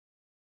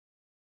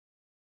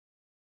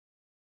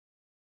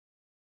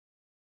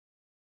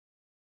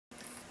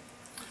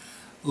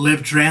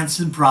Live, trance,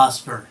 and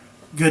prosper.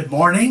 Good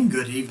morning,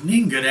 good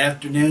evening, good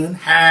afternoon.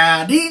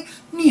 Howdy,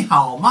 ni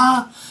hao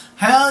ma.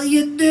 How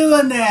you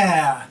doing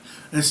there?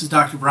 This is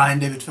Dr.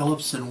 David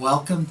Phillips, and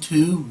welcome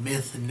to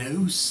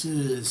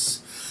MYTHNOSIS.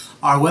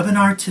 Our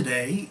webinar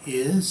today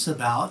is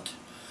about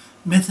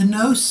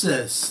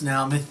MYTHNOSIS.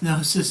 Now,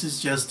 MYTHNOSIS is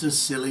just a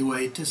silly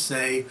way to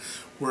say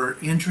we're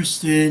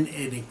interested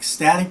in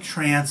ecstatic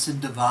trance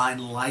and divine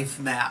life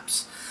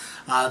maps.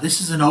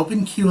 This is an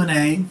open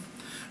Q&A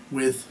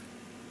with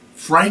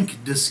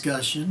frank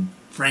discussion.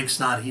 Frank's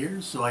not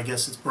here, so I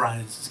guess it's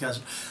Brian's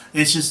discussion.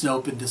 It's just an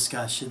open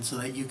discussion so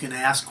that you can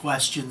ask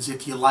questions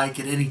if you like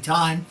at any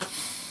time.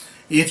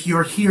 If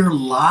you're here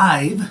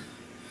live,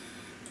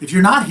 if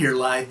you're not here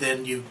live,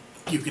 then you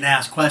can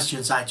ask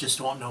questions. I just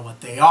don't know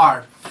what they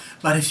are.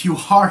 But if you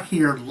are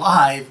here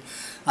live,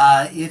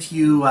 if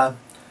you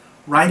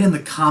write in the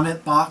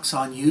comment box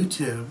on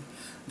YouTube,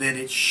 then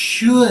it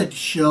should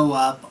show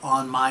up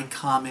on my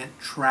comment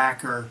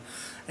tracker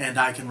and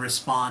I can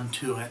respond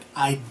to it.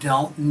 I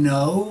don't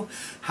know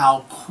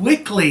how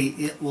quickly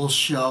it will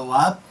show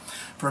up.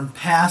 From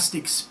past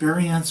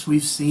experience,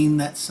 we've seen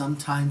that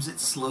sometimes it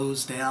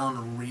slows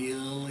down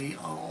really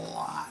a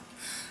lot.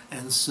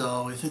 And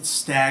so if it's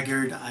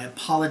staggered, I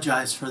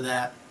apologize for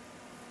that.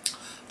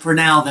 For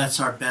now, that's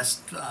our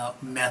best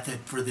method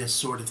for this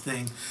sort of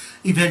thing.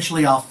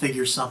 Eventually, I'll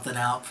figure something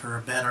out for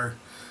a better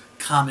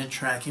comment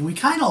tracking. We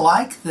kind of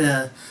like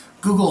the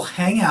Google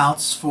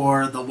Hangouts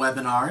for the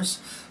webinars.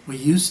 We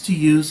used to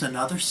use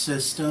another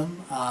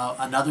system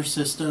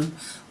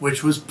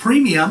which was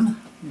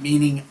premium,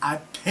 meaning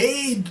I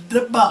paid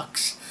the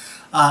bucks,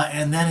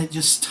 and then it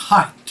just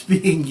stopped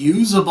being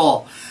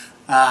usable,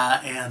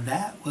 and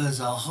that was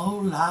a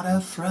whole lot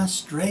of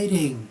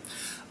frustrating.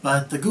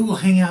 But the Google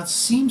Hangouts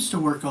seems to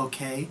work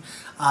okay.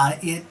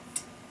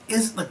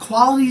 The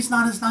quality's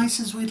not as nice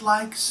as we'd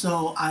like,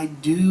 so I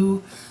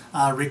do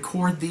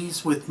record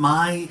these with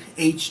my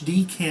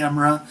HD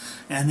camera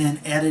and then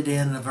edit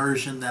in a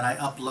version that I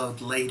upload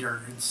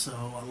later. And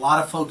so a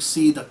lot of folks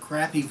see the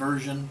crappy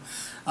version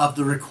of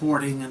the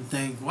recording and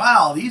think,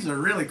 wow, these are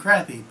really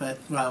crappy. But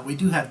we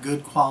do have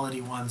good quality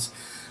ones,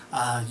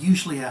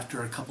 usually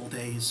after a couple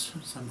days,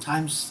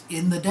 sometimes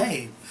in the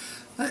day.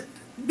 But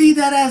be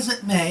that as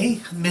it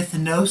may,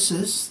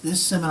 MYTHNOSIS,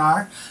 this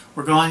seminar,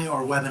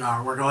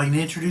 webinar, we're going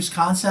to introduce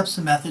concepts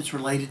and methods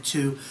related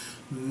to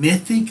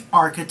mythic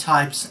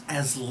archetypes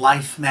as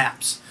life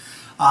maps.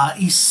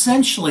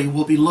 Essentially,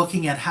 we'll be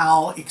looking at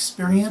how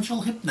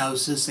experiential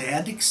hypnosis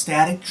and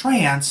ecstatic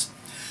trance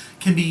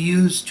can be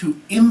used to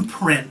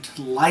imprint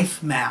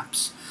life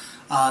maps.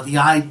 The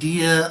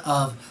idea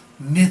of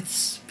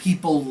myths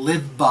people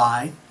live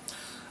by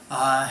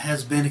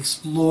has been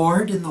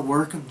explored in the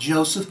work of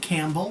Joseph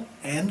Campbell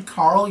and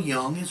Carl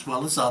Jung, as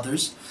well as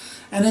others.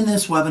 And in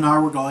this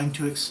webinar, we're going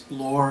to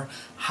explore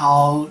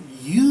how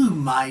you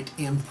might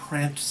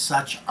imprint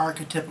such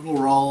archetypal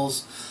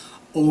roles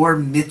or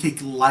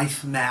mythic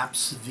life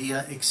maps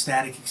via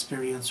ecstatic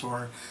experience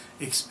or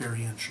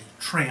experiential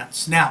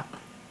trance. Now,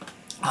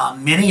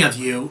 many of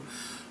you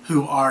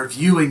who are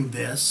viewing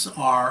this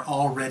are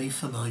already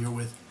familiar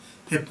with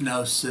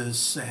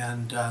hypnosis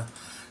and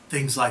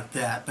things like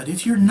that. But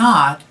if you're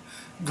not,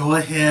 go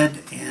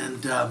ahead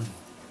and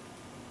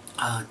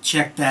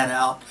check that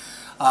out.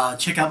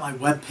 Check out my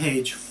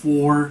webpage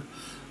for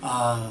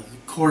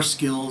core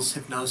skills,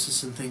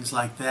 hypnosis, and things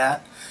like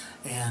that.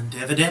 And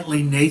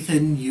evidently,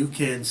 Nathan, you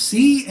can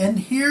see and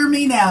hear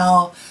me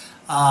now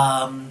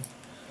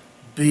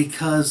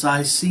because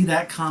I see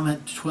that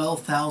comment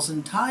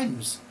 12,000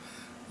 times.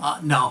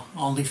 No,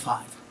 only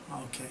 5.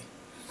 Okay.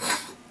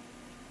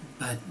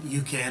 But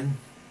you can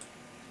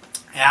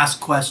ask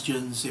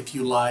questions if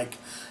you like,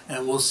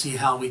 and we'll see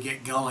how we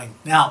get going.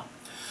 Now,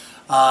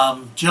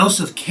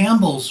 Joseph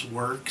Campbell's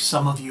work,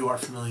 some of you are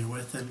familiar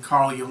with, and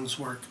Carl Jung's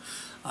work,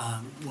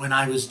 when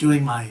I was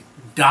doing my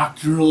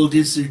doctoral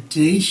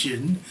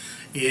dissertation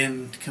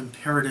in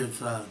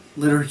comparative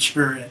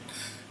literature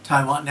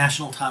at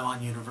National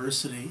Taiwan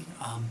University,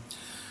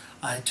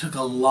 I took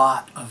a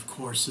lot of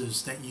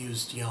courses that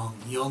used Jung.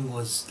 Jung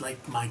was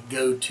like my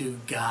go-to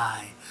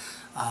guy.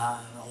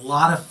 A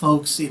lot of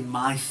folks in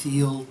my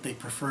field, they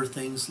prefer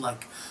things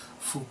like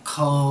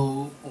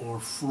Foucault or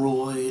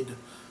Freud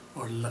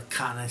or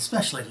Lacan,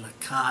 especially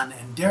Lacan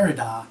and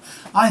Derrida.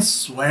 I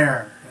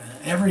swear,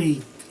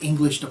 every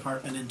English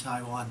department in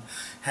Taiwan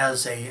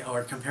has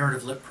or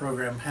comparative lit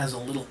program has a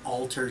little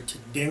altar to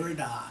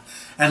Derrida,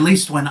 at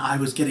least when I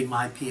was getting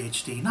my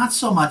PhD. Not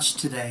so much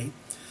today,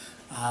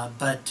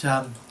 but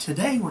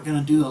today we're going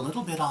to do a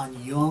little bit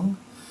on Jung,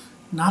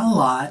 not a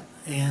lot,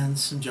 and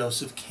some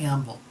Joseph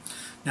Campbell.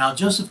 Now,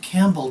 Joseph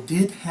Campbell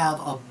did have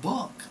a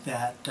book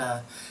that,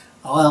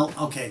 well,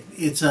 okay,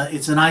 it's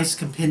a nice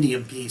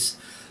compendium piece.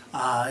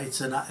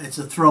 It's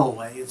a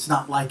throwaway. It's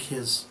not like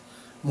his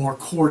more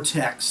core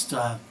text,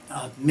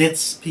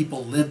 myths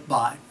people live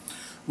by,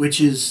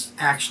 which is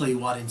actually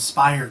what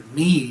inspired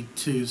me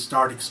to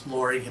start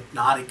exploring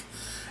hypnotic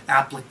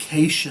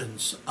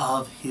applications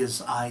of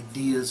his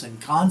ideas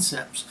and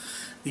concepts.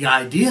 The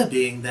idea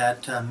being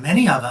that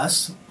many of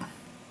us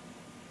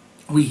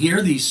we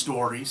hear these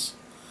stories,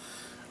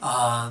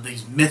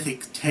 these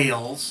mythic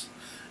tales,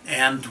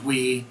 and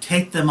we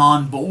take them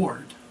on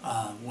board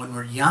when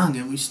we're young,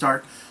 and we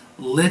start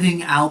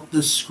living out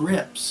the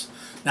scripts.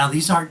 Now,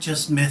 these aren't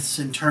just myths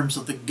in terms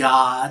of the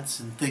gods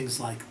and things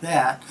like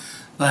that,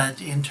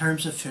 but in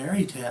terms of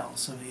fairy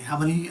tales. I mean, how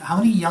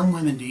many young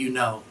women do you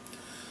know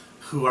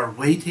who are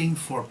waiting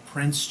for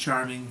Prince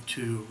Charming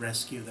to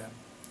rescue them?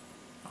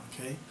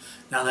 Okay,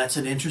 now that's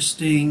an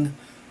interesting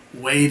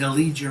way to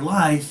lead your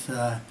life,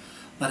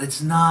 but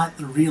it's not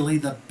really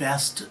the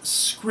best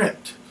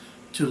script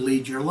to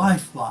lead your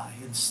life by.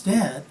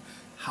 Instead,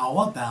 how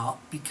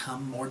about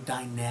become more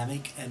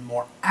dynamic and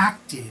more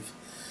active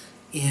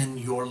in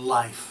your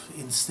life?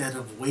 Instead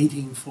of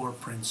waiting for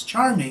Prince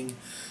Charming,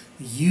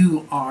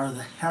 you are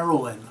the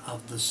heroine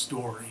of the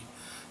story.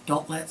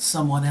 Don't let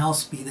someone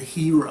else be the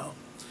hero.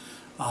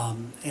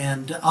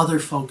 And other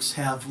folks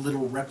have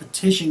little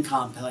repetition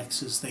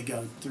complexes they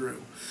go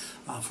through.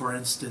 For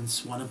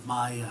instance, one of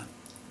my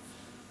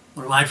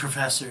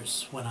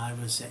professors when I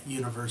was at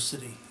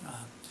university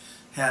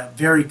had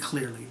very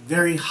clearly,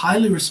 very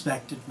highly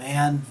respected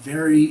man,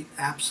 very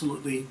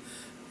absolutely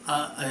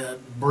a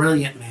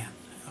brilliant man.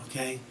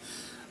 Okay,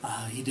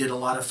 he did a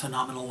lot of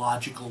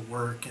phenomenological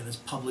work and has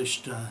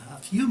published a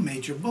few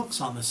major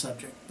books on the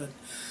subject. But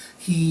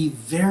he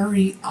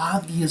very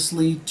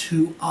obviously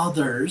to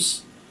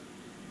others,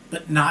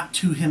 but not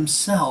to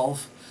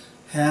himself,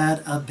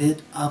 had a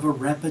bit of a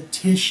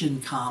repetition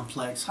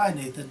complex. Hi,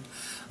 Nathan.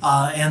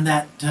 And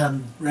that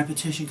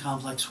repetition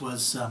complex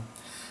was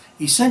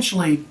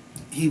essentially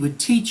he would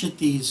teach at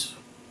these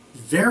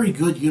very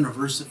good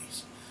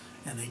universities,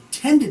 and they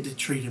tended to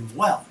treat him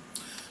well.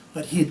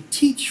 But he'd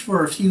teach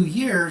for a few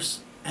years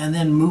and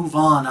then move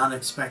on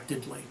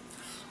unexpectedly,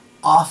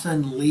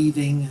 often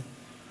leaving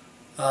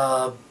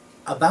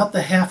about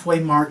the halfway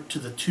mark to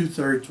the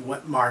two-thirds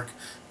mark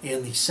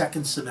in the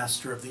second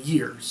semester of the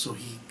year. So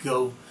he'd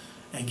go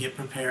and get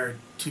prepared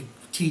to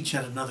teach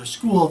at another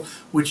school,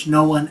 which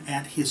no one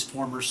at his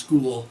former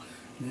school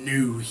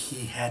knew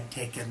he had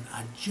taken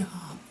a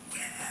job with.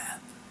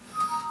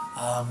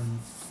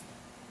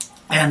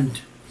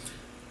 And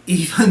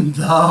even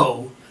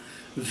though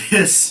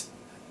this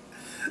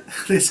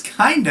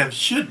kind of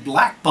should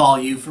blackball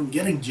you from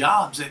getting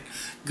jobs at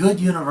good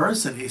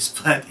universities,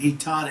 but he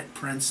taught at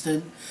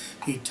Princeton,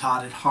 he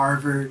taught at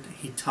Harvard,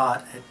 he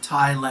taught at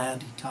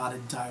Thailand, he taught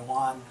in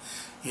Taiwan,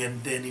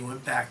 and then he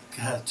went back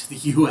to the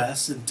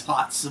U.S. and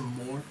taught some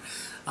more.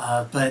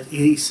 But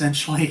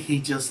essentially he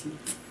just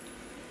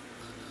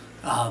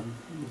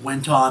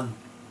went on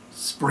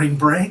spring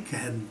break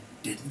and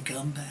didn't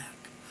come back,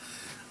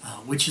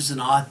 which is an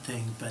odd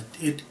thing, but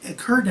it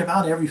occurred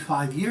about every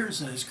 5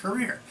 years in his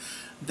career.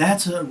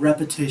 That's a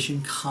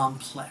repetition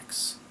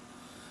complex.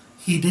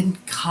 He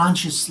didn't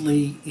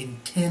consciously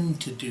intend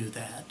to do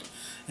that,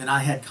 and I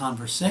had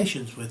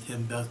conversations with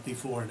him both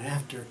before and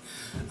after.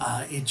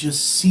 It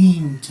just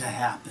seemed to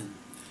happen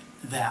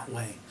that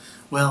way.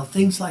 Well,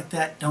 things like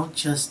that don't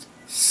just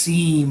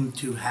seem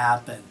to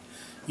happen.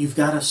 You've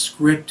got a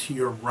script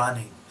you're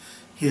running.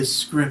 His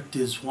script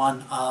is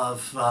one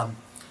of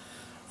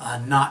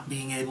not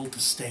being able to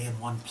stay in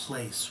one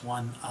place,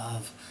 one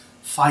of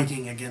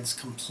fighting against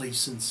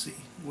complacency,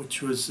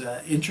 which was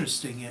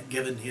interesting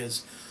given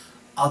his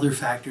other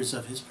factors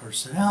of his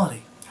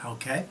personality.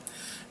 Okay?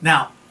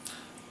 Now,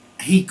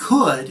 he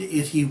could,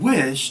 if he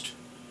wished,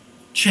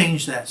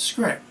 change that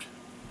script.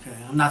 Okay?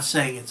 I'm not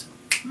saying it's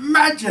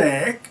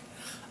magic,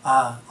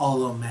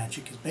 although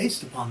magic is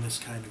based upon this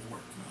kind of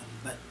work.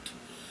 But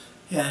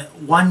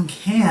one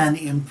can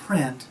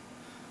imprint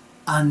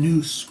a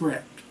new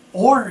script.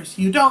 Or if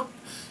you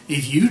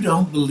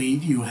don't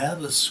believe you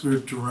have a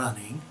script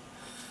running,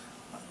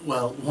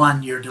 well,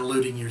 one, you're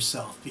deluding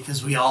yourself,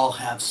 because we all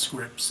have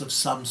scripts of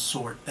some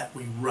sort that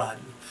we run.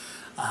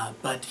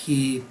 But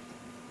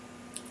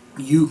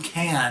you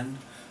can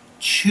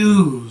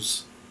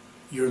choose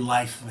your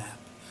life map.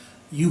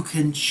 You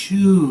can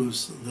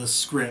choose the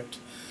script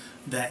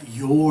that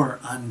your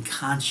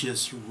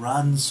unconscious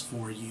runs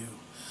for you,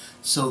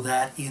 so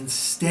that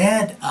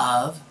instead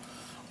of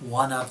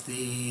one of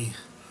the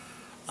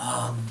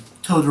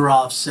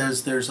Todorov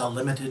says there's a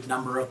limited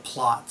number of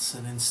plots,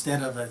 and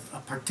instead of a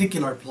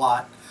particular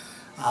plot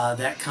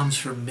that comes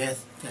from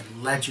myth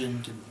and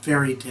legend and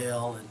fairy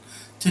tale, and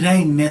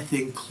today myth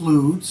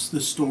includes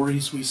the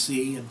stories we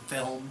see in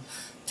film,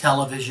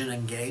 television,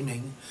 and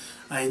gaming,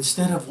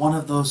 instead of one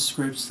of those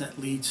scripts that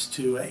leads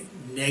to a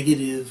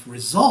negative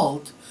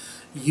result,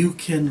 you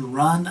can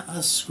run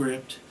a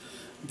script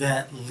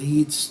that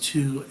leads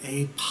to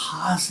a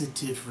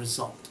positive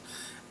result,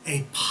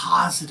 a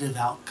positive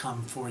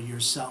outcome for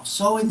yourself.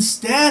 So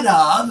instead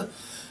of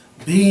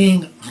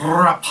being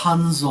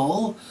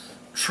Rapunzel,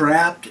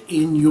 trapped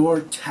in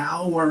your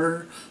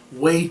tower,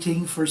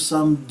 waiting for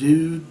some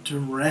dude to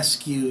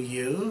rescue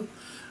you,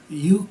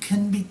 you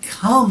can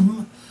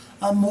become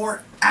a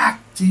more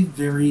active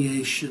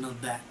variation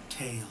of that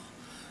tale.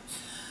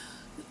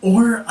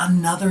 Or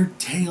another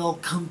tale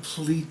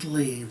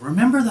completely.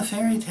 Remember the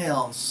fairy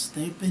tales.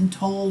 They've been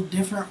told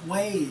different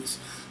ways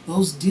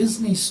those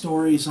Disney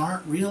stories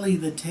aren't really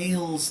the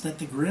tales that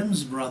the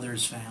Grimm's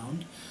brothers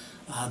found.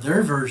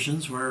 Their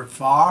versions were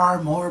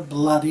far more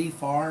bloody,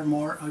 far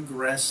more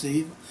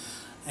aggressive,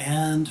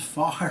 and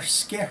far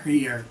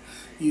scarier.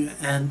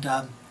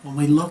 When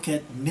we look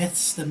at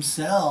myths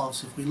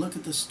themselves, if we look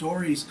at the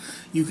stories,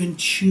 you can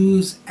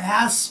choose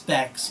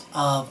aspects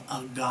of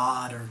a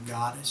god or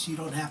goddess. You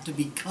don't have to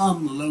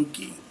become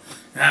Loki.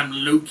 I'm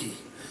Loki.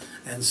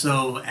 And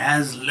so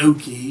as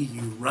Loki,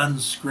 you run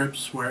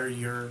scripts where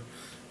you're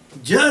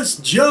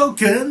just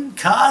joking,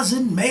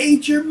 causing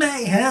major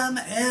mayhem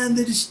and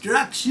the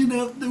destruction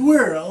of the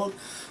world.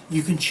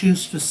 You can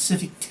choose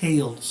specific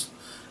tales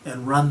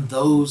and run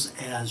those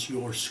as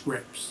your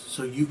scripts.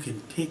 So you can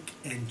pick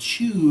and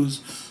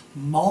choose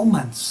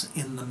moments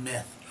in the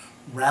myth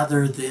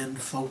rather than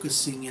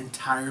focusing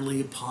entirely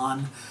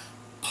upon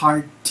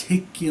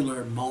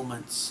particular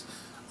moments.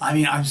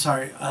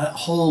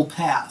 Whole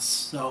paths.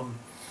 So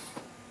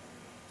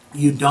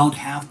you don't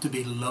have to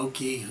be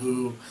Loki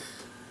who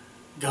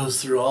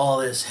goes through all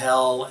this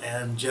hell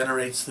and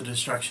generates the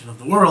destruction of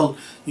the world.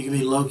 You can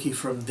be Loki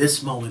from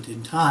this moment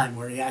in time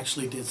where he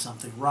actually did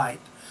something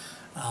right,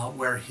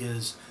 where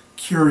his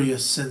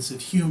curious sense of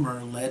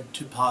humor led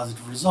to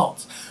positive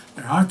results.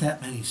 There aren't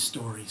that many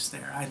stories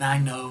there, and I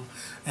know,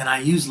 and I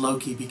use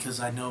Loki because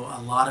I know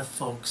a lot of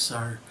folks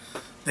are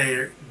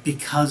there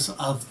because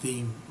of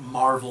the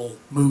Marvel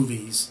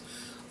movies.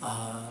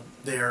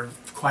 They're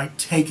quite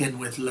taken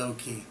with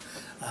Loki,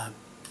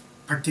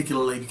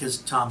 particularly because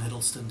Tom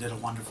Hiddleston did a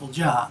wonderful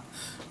job.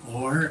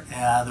 Or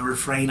the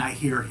refrain I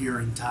hear here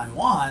in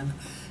Taiwan,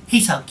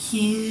 he's so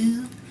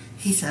cute,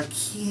 he's so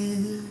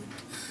cute.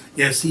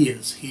 Yes, he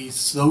is. He's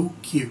so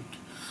cute,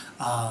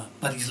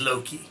 but he's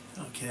Loki,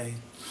 okay?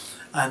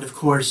 And of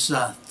course,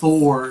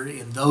 Thor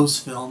in those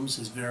films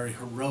is very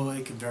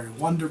heroic and very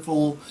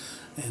wonderful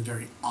and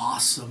very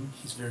awesome.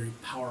 He's very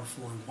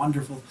powerful and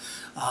wonderful.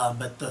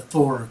 But the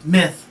Thor of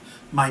myth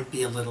might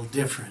be a little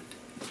different.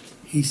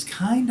 He's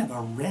kind of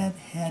a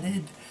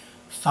red-headed,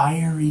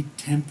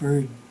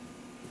 fiery-tempered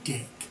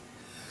dick.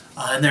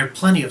 And there are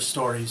plenty of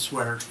stories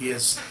where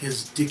his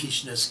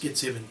dickishness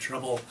gets him in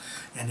trouble,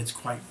 and it's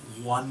quite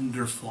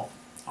wonderful.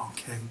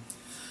 Okay.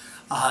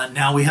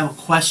 Now we have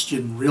a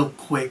question real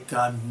quick.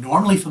 I'm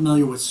normally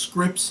familiar with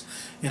scripts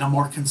in a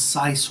more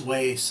concise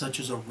way, such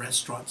as a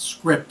restaurant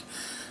script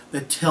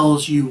that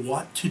tells you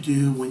what to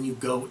do when you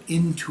go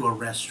into a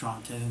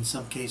restaurant, and in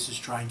some cases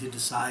trying to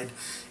decide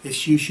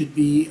if you should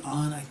be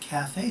on a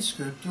cafe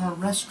script or a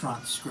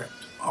restaurant script.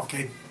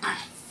 Okay.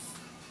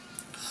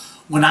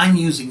 When I'm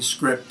using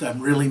script,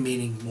 I'm really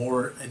meaning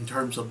more in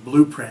terms of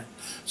blueprint.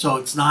 So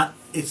it's not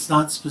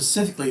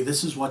specifically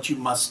this is what you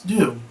must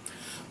do,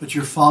 but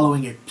you're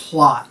following a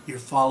plot. You're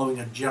following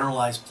a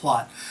generalized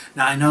plot.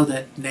 Now I know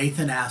that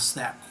Nathan asked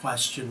that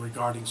question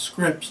regarding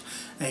scripts.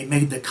 He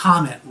made the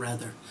comment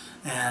rather,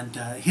 and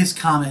his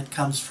comment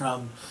comes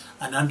from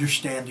an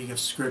understanding of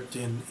script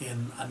in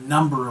a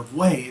number of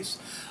ways.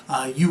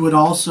 You would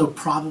also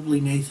probably,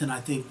 Nathan,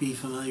 I think, be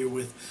familiar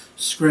with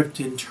script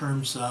in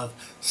terms of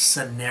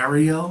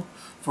scenario.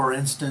 For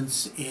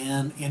instance,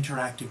 in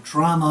interactive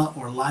drama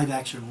or live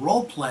action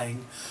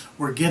role-playing,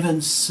 we're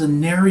given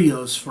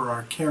scenarios for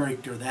our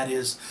character. That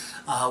is,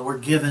 we're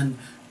given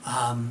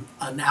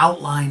an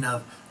outline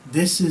of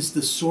this is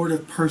the sort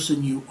of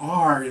person you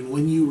are, and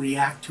when you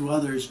react to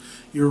others,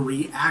 you're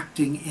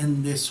reacting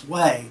in this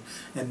way.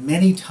 And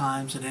many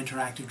times an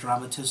interactive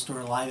dramatist or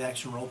a live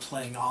action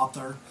role-playing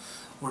author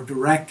or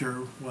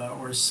director,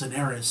 or a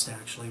scenarist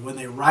actually, when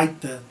they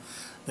write the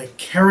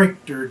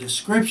character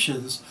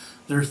descriptions,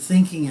 they're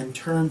thinking in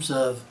terms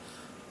of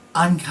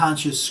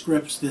unconscious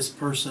scripts this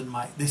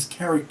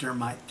character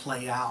might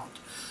play out.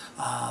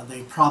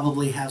 They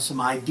probably have some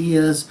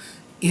ideas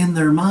in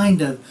their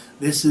mind of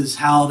this is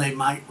how they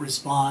might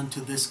respond to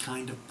this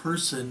kind of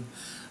person,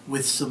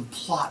 with some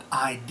plot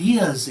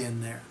ideas in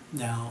there.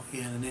 Now,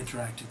 in an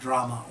interactive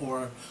drama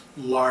or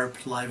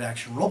LARP, live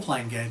action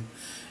role-playing game,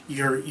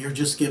 you're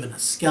just given a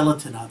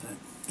skeleton of it.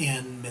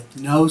 In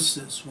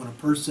MYTHNOSIS, when a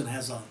person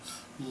has a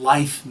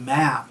life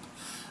map,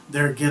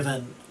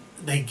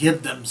 they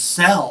give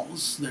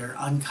themselves, their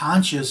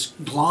unconscious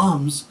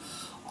gloms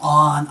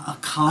on a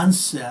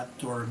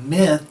concept or a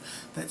myth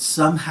that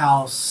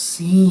somehow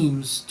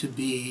seems to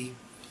be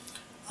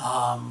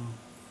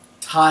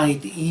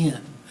tied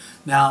in.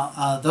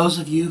 Now, those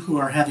of you who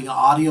are having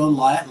audio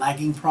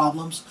lagging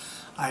problems,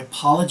 I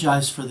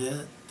apologize for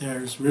that.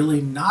 There's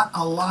really not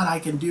a lot I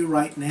can do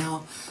right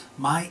now.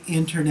 My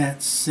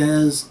internet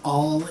says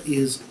all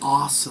is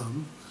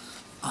awesome.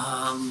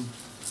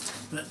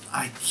 But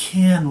I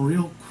can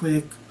real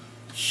quick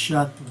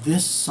shut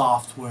this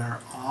software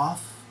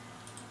off.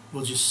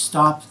 We'll just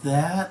stop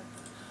that,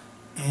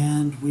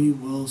 and we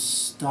will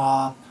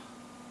stop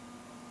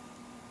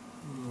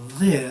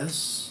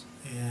this,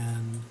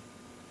 and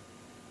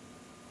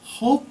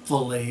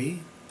hopefully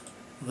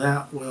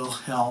that will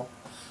help.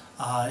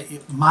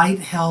 It might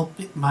help,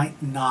 it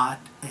might not.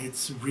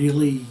 It's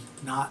really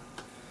not.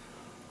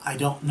 I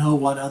don't know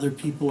what other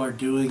people are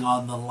doing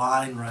on the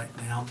line right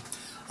now.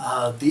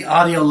 The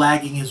audio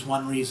lagging is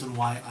one reason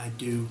why I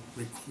do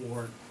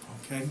record,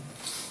 okay,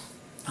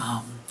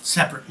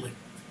 separately,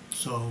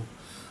 so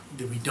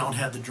that we don't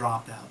have the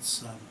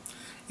dropouts.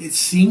 It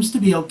seems to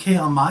be okay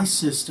on my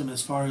system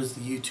as far as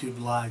the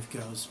YouTube Live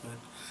goes, but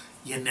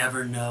you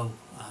never know.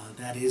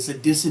 That is a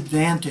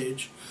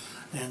disadvantage,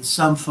 and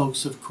some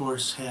folks, of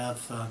course,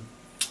 have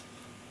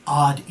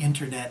odd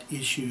internet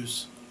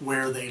issues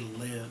where they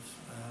live.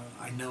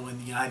 I know in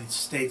the United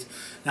States,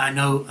 now I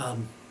know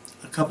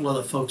a couple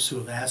other folks who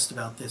have asked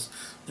about this.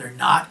 They're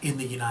not in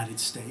the United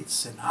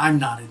States, and I'm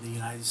not in the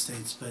United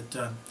States, but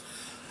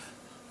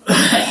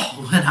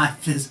when I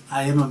visit,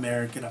 I am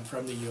American, I'm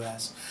from the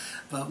U.S.,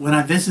 but when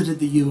I visited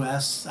the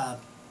U.S.,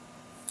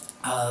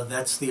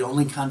 that's the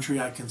only country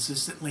I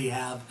consistently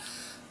have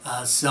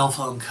cell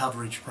phone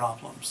coverage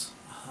problems.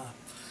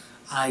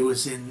 I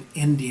was in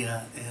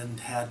India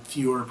and had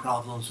fewer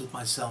problems with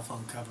my cell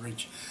phone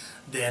coverage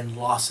than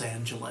Los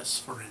Angeles,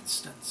 for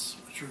instance,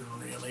 which are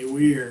really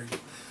weird,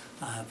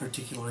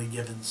 particularly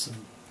given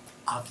some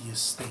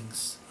obvious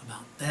things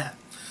about that.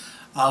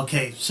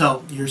 Okay,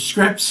 so your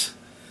scripts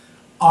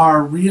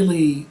are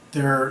really,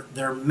 they're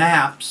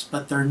maps,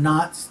 but they're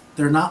not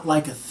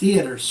like a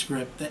theater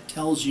script that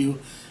tells you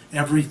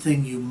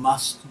everything you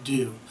must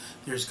do.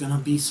 There's going to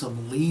be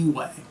some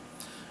leeway,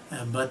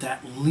 but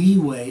that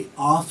leeway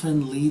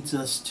often leads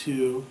us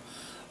to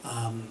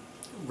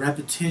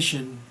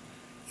repetition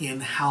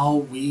in how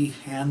we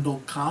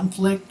handle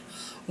conflict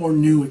or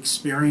new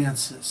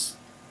experiences.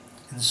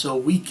 And so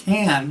we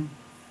can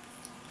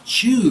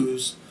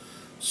choose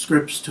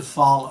scripts to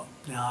follow.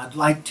 Now I'd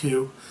like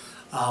to,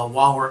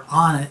 while we're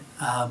on it,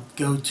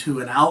 go to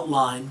an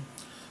outline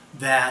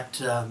that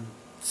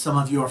some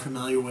of you are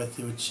familiar with,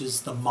 which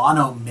is the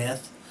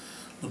monomyth.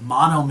 The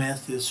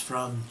monomyth is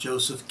from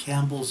Joseph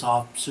Campbell's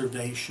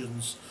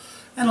observations,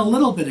 and a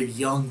little bit of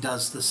Jung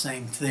does the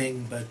same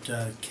thing, but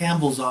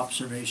Campbell's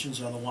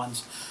observations are the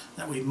ones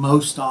that we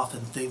most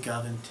often think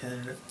of in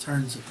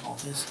terms of all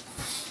this.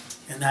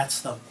 And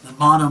that's the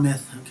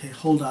monomyth. Okay,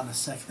 hold on a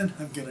second.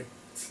 I'm going to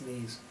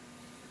sneeze.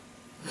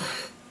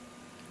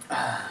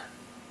 Oh,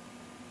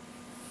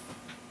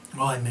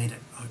 I made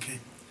it. Okay.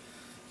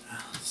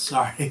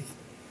 Sorry.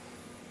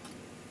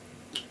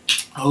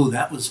 Oh,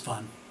 that was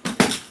fun.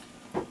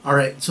 All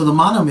right, so the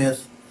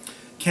monomyth,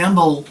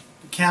 Campbell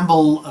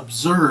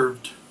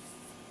observed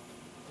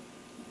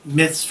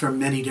myths from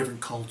many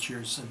different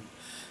cultures, and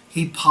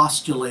he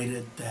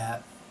postulated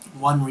that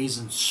one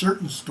reason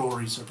certain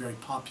stories are very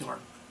popular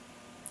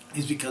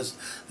is because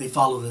they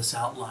follow this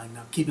outline.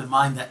 Now, keep in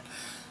mind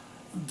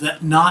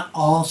that not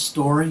all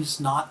stories,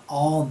 not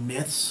all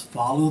myths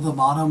follow the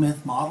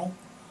monomyth model,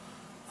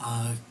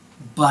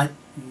 but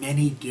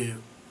many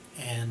do.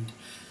 And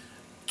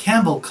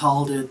Campbell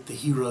called it the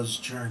hero's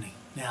journey.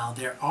 Now,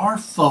 there are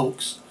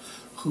folks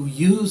who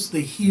use the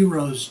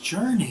hero's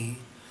journey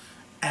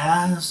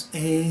as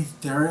a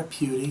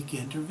therapeutic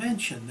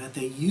intervention, that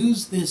they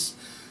use this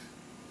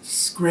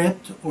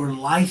script or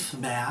life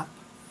map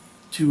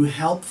to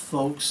help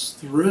folks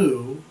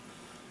through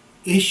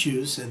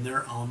issues in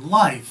their own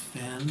life.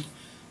 And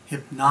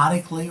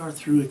hypnotically or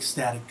through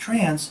ecstatic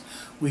trance,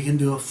 we can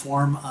do a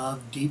form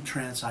of deep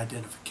trance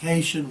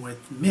identification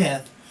with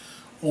myth,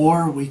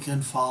 or we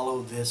can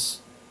follow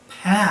this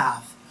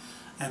path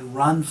and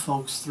run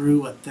folks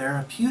through a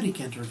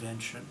therapeutic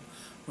intervention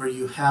where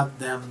you have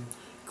them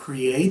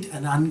create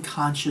an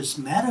unconscious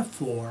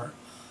metaphor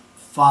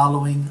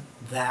following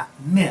that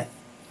myth.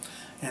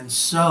 And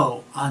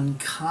so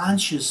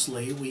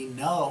unconsciously we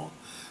know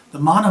the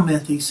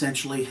monomyth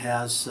essentially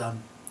has,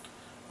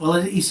 well,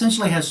 it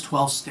essentially has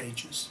 12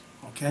 stages,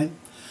 okay?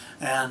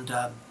 And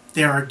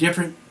there are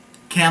different,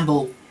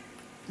 Campbell,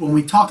 when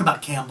we talk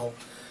about Campbell,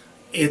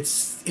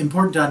 it's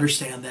important to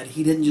understand that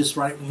he didn't just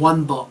write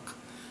one book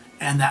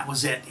and that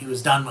was it. He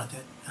was done with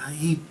it.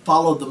 He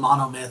followed the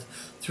monomyth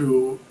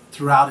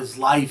throughout his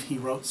life. He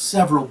wrote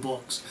several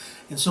books.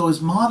 And so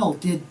his model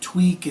did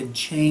tweak and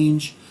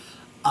change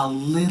a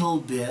little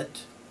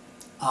bit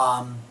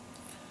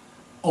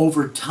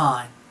over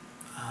time.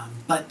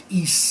 But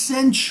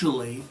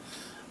essentially,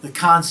 the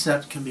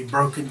concept can be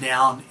broken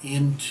down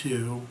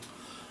into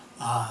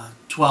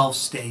 12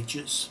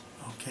 stages.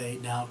 Okay,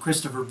 now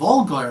Christopher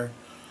Vogler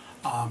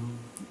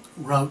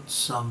wrote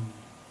some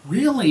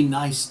really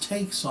nice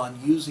takes on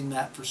using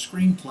that for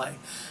screenplay.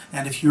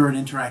 And if you're an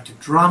interactive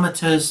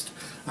dramatist,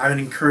 I would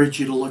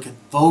encourage you to look at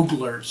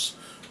Vogler's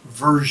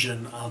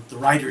version of the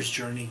writer's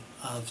journey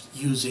of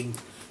using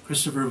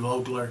Christopher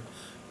Vogler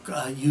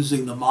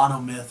using the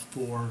monomyth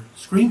for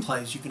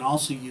screenplays. You can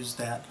also use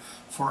that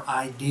for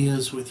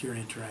ideas with your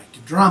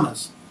interactive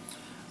dramas.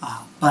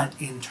 But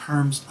in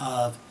terms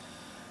of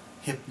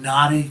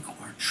hypnotic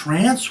or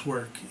trance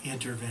work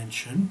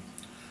intervention,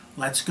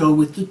 let's go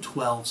with the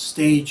 12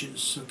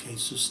 stages. Okay,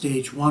 so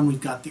stage 1,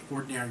 we've got the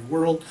ordinary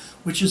world,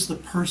 which is the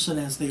person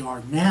as they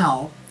are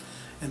now,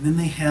 and then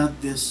they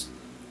have this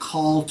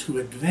call to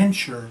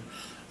adventure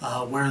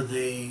where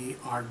they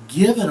are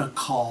given a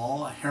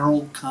call, a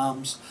herald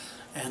comes,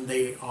 and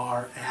they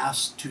are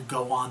asked to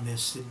go on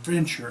this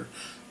adventure.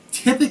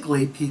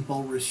 typically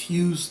people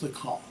refuse the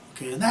call.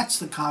 Okay, and that's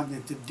the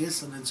cognitive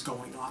dissonance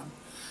going on.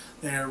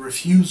 Their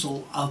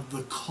refusal of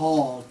the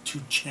call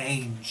to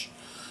change.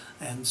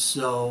 And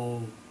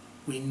so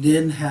we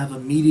then have a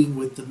meeting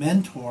with the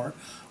mentor,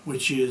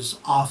 which is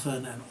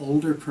often an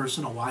older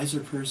person, a wiser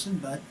person,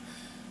 but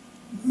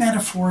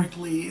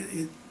metaphorically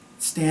it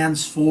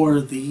stands for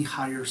the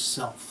higher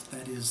self.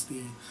 That is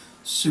the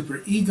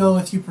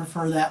superego, if you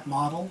prefer that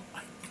model,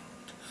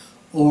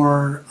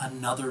 or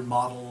another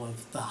model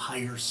of the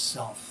higher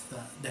self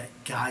that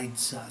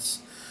guides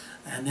us.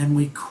 And then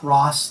we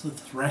cross the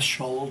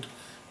threshold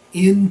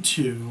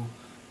into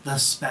the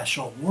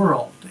special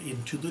world,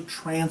 into the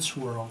trance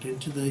world,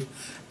 into the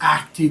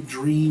active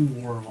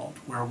dream world,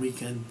 where we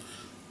can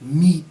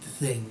meet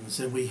things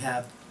and we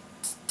have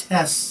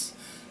tests,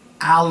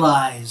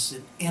 allies,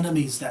 and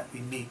enemies that we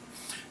meet.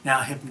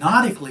 Now,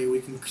 hypnotically,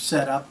 we can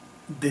set up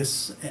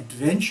this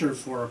adventure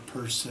for a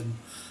person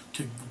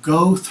to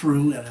go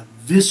through at a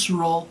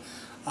visceral,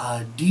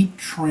 deep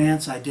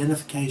trance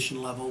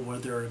identification level where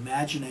their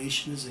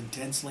imagination is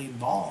intensely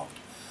involved,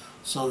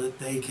 so that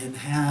they can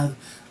have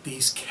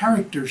these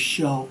characters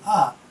show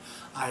up.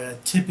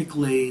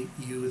 Typically,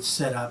 you would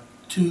set up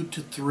 2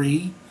 to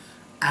 3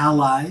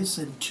 allies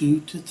and 2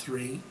 to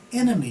 3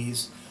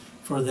 enemies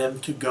for them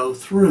to go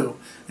through.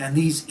 And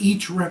these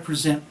each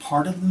represent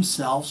part of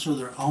themselves or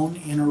their own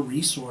inner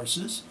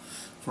resources.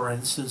 For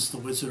instance, the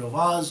Wizard of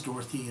Oz,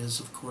 Dorothy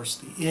is, of course,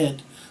 the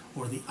id,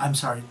 or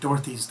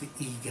Dorothy's the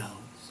ego.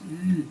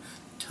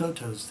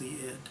 Toto's the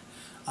id.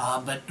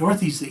 But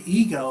Dorothy's the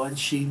ego, and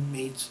she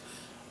meets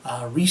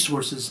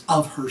resources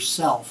of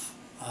herself,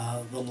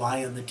 the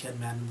lion, the tin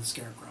man, and the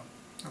scarecrow.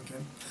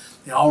 Okay,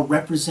 they all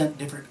represent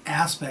different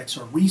aspects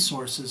or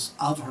resources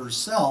of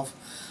herself,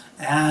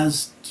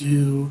 as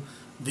do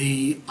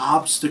the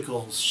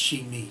obstacles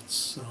she meets.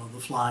 So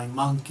the flying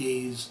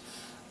monkeys,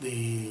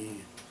 the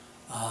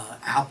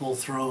apple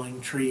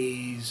throwing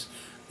trees,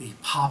 the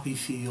poppy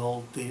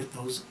field,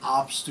 those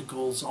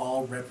obstacles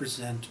all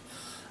represent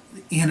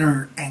the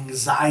inner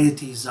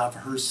anxieties of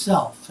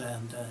herself.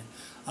 And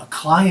a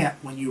client,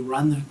 when you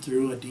run them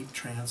through a deep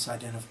trance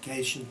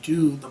identification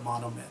to the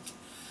monomyth,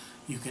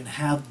 you can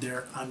have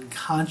their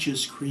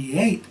unconscious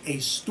create a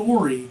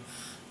story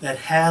that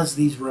has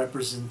these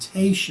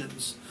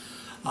representations.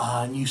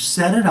 And you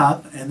set it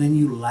up, and then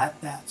you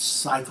let that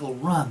cycle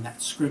run,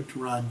 that script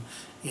run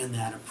in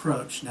that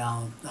approach.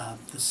 Now,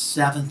 the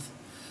 7th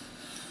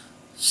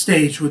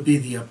stage would be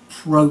the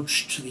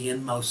approach to the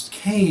inmost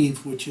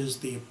cave, which is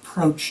the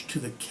approach to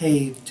the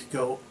cave to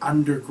go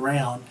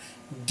underground,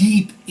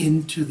 deep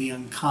into the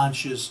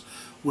unconscious,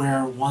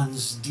 where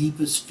one's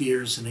deepest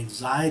fears and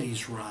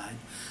anxieties ride.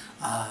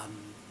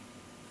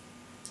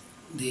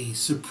 The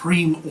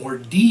supreme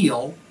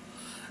ordeal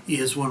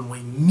is when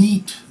we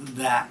meet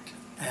that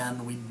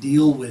and we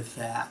deal with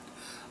that,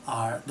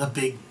 the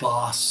big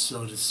boss,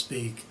 so to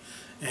speak.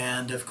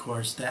 And of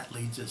course that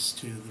leads us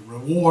to the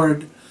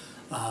reward,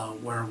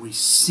 where we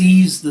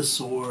seize the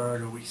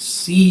sword or we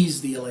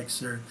seize the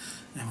elixir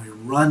and we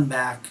run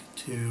back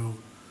to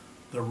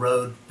the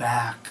road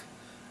back.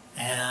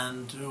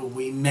 And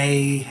we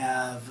may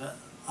have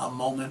a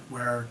moment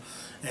where,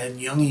 in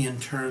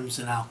Jungian terms,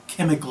 an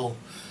alchemical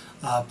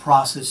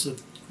process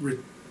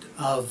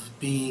of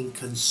being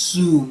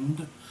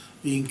consumed,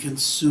 the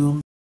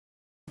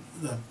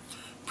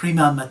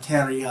prima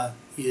materia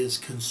is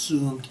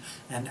consumed,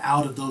 and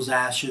out of those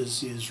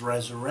ashes is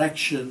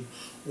resurrection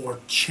or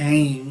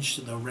change,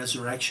 the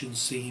resurrection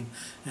scene.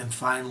 And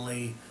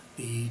finally,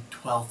 the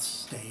 12th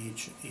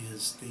stage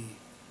is the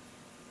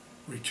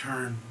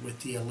return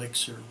with the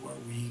elixir, where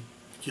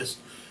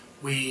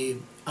we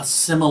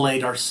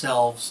assimilate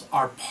ourselves,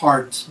 our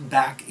parts,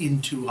 back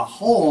into a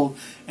whole,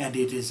 and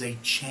it is a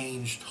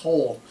changed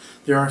whole.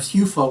 There are a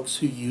few folks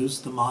who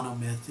use the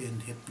monomyth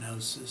in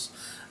hypnosis,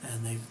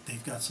 and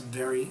they've got some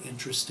very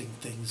interesting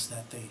things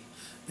that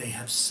they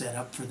have set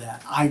up for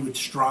that. I would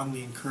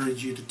strongly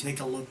encourage you to take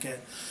a look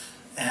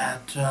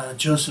at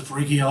Joseph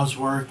Riggio's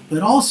work,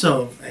 but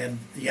also, and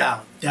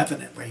yeah,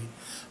 definitely,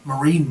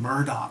 Maureen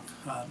Murdoch.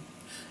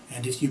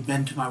 And if you've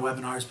been to my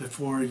webinars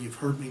before, you've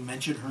heard me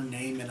mention her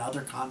name in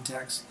other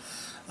contexts.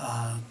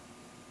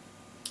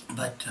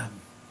 But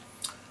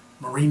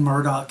Maureen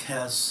Murdoch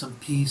has some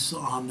piece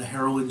on the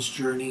heroine's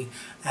journey,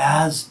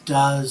 as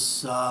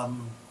does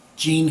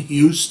Jean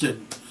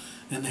Houston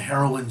in the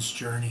heroine's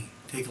journey.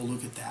 Take a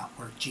look at that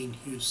work, Jean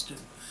Houston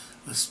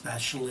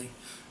especially,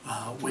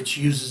 which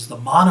uses the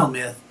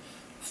monomyth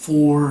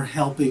for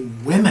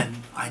helping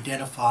women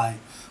identify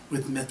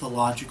with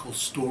mythological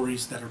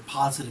stories that are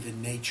positive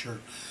in nature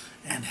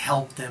and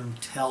help them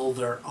tell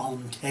their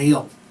own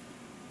tale.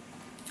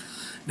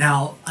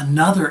 Now,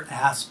 another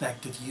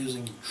aspect of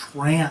using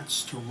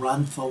trance to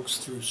run folks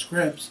through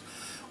scripts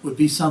would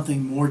be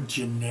something more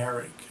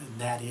generic, and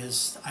that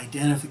is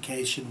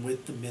identification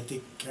with the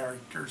mythic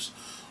characters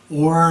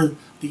or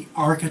the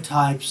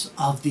archetypes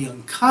of the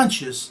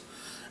unconscious,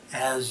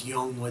 as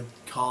Jung would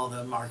call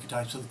them,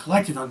 archetypes of the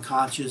collective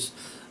unconscious.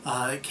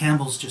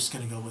 Campbell's just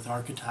going to go with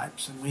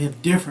archetypes, and we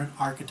have different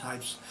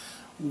archetypes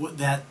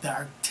that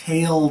our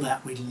tale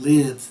that we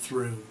live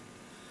through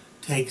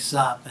takes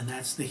up, and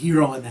that's the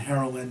hero and the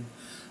heroine.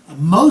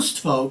 Most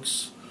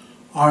folks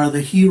are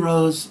the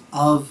heroes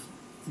of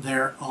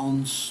their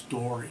own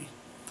story.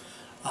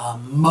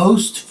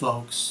 Most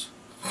folks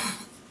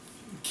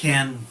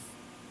can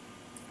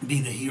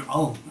be the hero.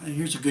 Oh,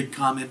 here's a good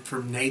comment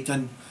from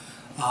Nathan.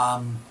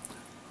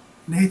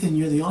 Nathan,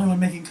 you're the only one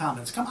making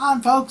comments. Come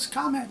on, folks,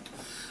 comment.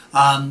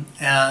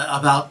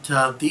 About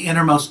the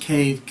innermost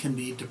cave can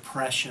be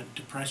depression.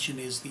 Depression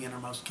is the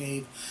innermost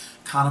cave.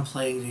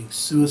 Contemplating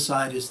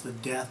suicide is the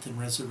death and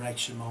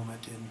resurrection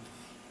moment in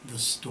the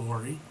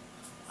story.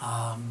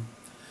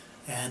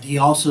 And he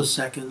also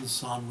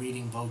seconds on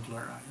reading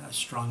Vogler. I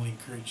strongly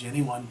encourage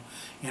anyone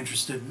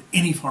interested in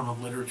any form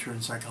of literature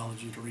and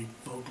psychology to read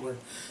Vogler.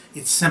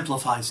 It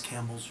simplifies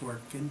Campbell's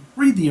work. And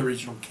read the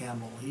original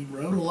Campbell. He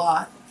wrote a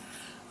lot.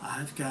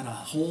 I've got a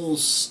whole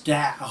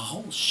stack, a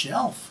whole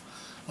shelf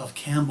of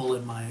Campbell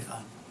in my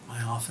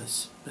my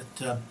office.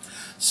 But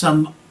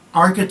some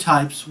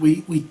archetypes,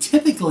 we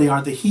typically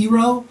are the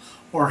hero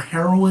or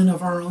heroine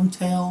of our own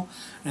tale,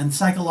 and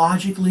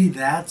psychologically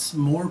that's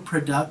more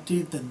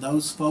productive than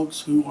those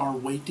folks who are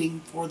waiting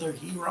for their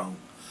hero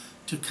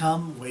to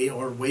come,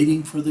 or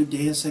waiting for their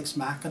deus ex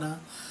machina.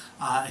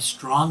 I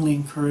strongly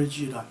encourage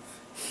you to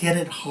hit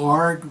it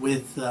hard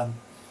with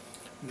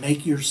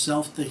make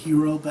yourself the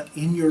hero, but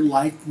in your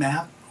life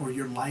map or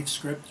your life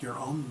script, your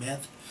own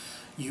myth,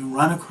 you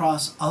run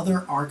across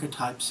other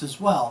archetypes as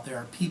well. There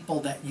are people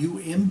that you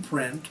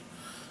imprint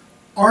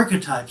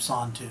archetypes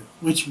onto,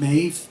 which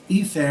may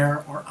be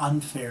fair or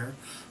unfair.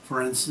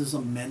 For instance,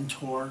 a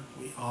mentor.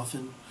 We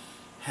often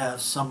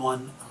have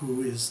someone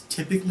who is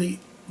typically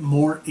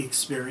more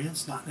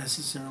experienced, not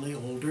necessarily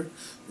older,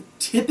 but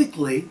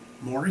typically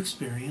more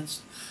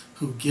experienced,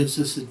 who gives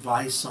us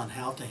advice on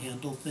how to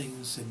handle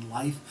things in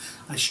life.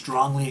 I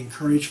strongly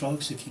encourage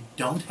folks, if you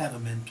don't have a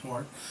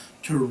mentor,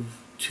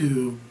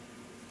 to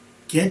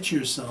get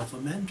yourself a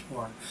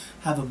mentor.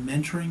 Have a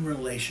mentoring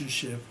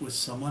relationship with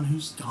someone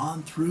who's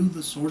gone through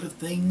the sort of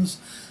things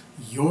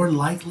you're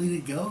likely to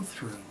go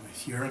through.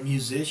 If you're a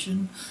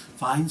musician,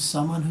 find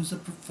someone who's a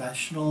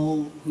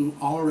professional who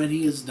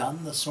already has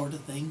done the sort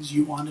of things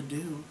you want to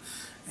do,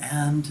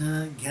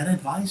 and get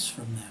advice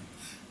from them.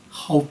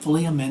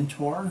 Hopefully a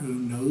mentor who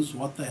knows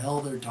what the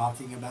hell they're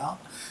talking about.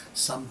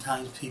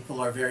 Sometimes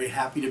people are very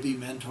happy to be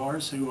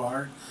mentors who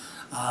are,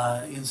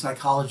 in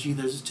psychology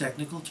there's a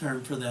technical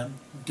term for them,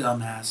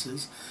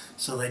 dumbasses.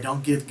 So they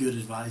don't give good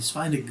advice.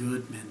 Find a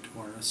good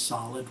mentor, a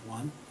solid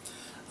one.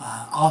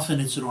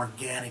 Often it's an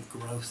organic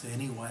growth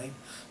anyway.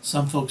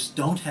 Some folks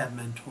don't have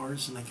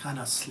mentors and they kind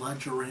of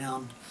sludge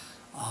around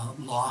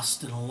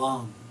lost and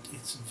alone.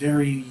 It's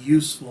very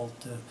useful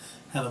to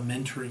have a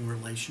mentoring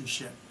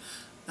relationship.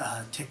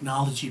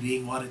 Technology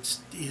being what it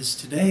is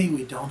today,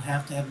 we don't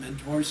have to have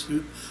mentors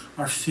who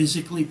are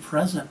physically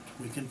present.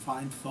 We can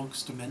find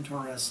folks to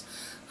mentor us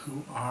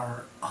who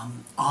are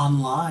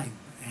online,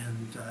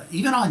 and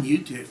even on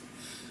YouTube.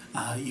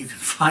 You can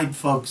find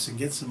folks and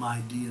get some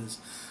ideas.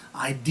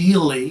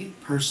 Ideally,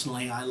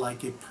 personally, I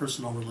like a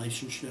personal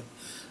relationship.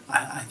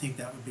 I think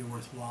that would be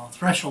worthwhile.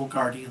 Threshold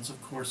guardians,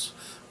 of course,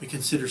 we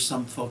consider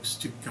some folks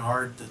to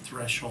guard the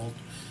threshold,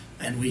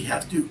 and we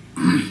have to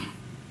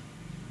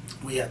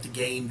we have to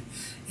gain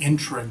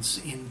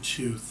entrance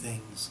into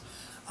things.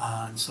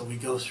 And so we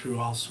go through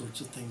all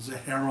sorts of things. A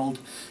herald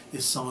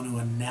is someone who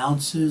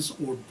announces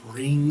or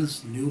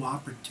brings new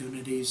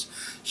opportunities.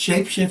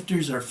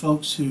 Shapeshifters are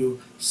folks who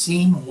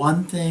seem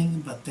one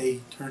thing, but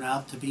they turn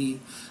out to be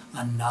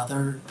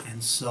another.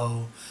 And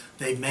so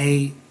they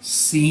may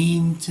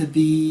seem to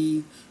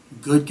be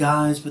good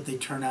guys, but they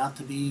turn out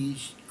to be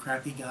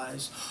crappy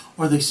guys.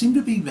 Or they seem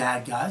to be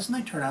bad guys, and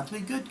they turn out to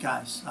be good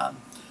guys.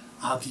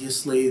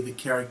 Obviously, the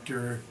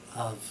character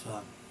of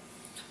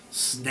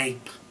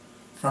Snape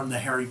from the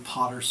Harry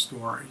Potter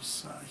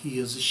stories. He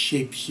is a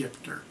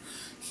shapeshifter.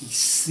 He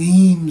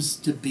seems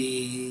to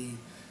be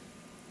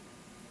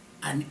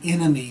an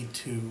enemy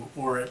to,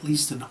 or at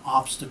least an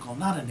obstacle,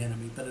 not an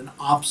enemy, but an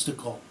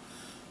obstacle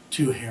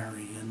to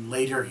Harry. And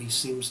later he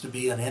seems to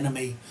be an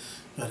enemy,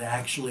 but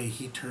actually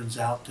he turns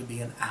out to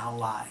be an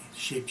ally.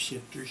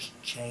 Shapeshifters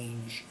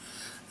change.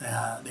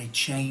 They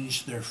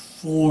change their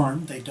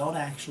form. They don't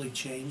actually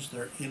change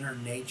their inner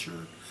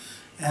nature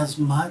as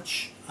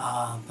much,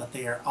 but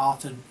they are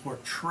often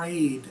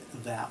portrayed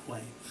that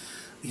way.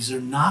 These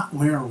are not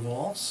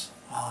werewolves.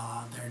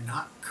 They're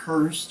not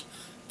cursed.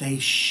 They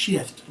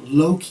shift.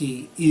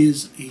 Loki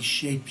is a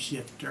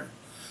shapeshifter.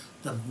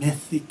 The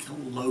mythic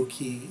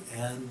Loki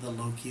and the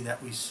Loki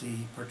that we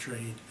see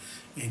portrayed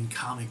in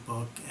comic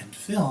book and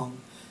film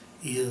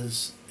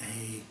is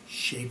a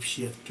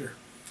shapeshifter.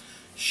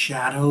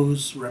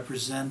 Shadows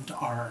represent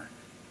our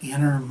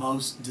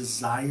innermost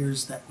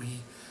desires that we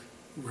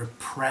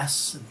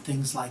repress and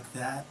things like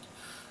that.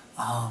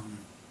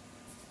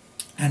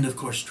 And of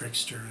course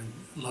trickster,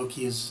 and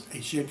Loki is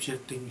a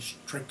shape-shifting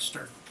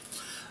trickster.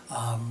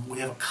 We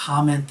have a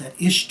comment that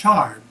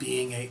Ishtar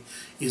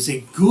is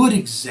a good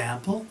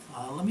example.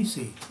 Let me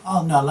see.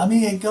 Oh no, let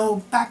me go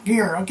back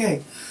here.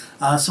 Okay.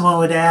 Someone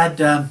would add,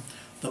 the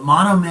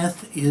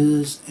monomyth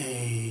is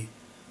a,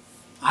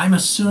 I'm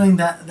assuming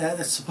that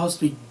it's supposed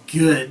to be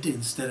good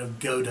instead of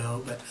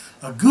Godot, but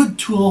a good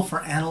tool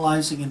for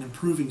analyzing and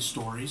improving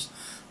stories,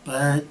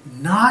 but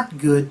not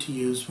good to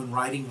use when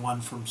writing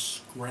one from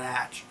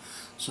scratch.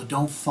 So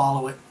don't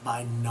follow it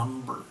by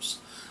numbers.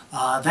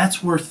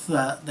 That's worth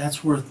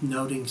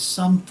noting.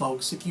 Some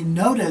folks, if you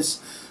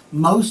notice,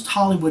 most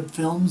Hollywood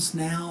films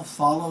now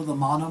follow the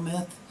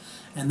monomyth,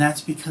 and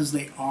that's because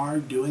they are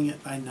doing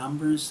it by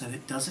numbers and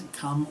it doesn't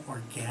come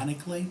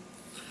organically.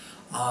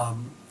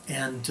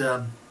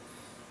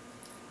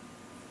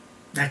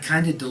 That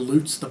kind of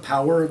dilutes the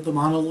power of the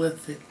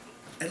monolith,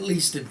 at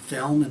least in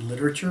film and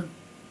literature.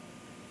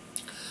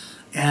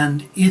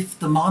 And if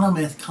the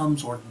monomyth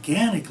comes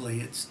organically,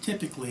 it's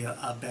typically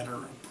a better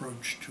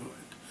approach to it.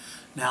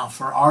 Now,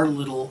 for our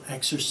little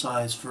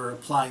exercise for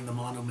applying the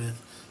monomyth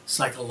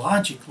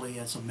psychologically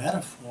as a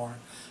metaphor,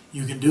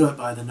 you can do it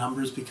by the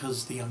numbers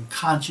because the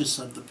unconscious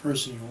of the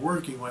person you're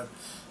working with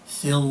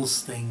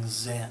fills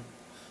things in.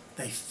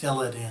 They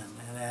fill it in.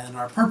 And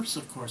our purpose,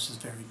 of course, is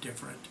very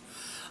different.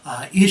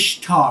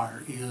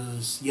 Ishtar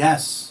is,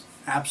 yes,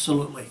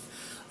 absolutely.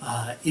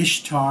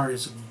 Ishtar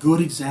is a good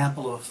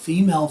example of a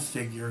female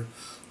figure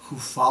who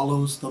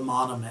follows the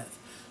monomyth.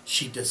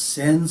 She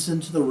descends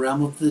into the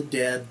realm of the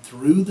dead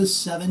through the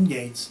 7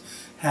 gates,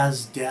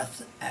 has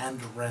death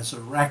and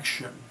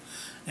resurrection.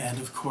 And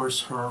of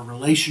course her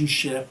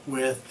relationship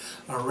with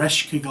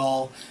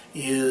Ereshkigal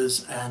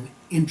is an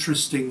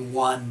interesting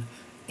one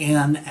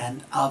in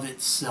and of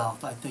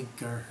itself. I think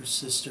her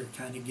sister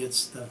kind of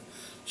gets the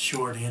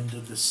short end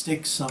of the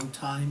stick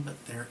sometime,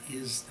 but there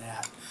is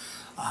that.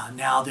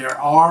 Now there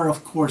are,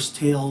 of course,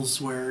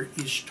 tales where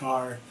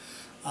Ishtar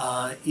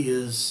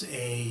is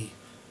a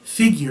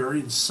figure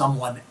in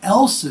someone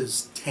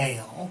else's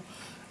tale,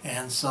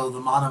 and so the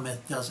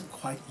monomyth doesn't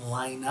quite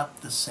line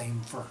up the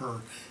same for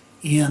her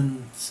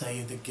in,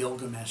 say, the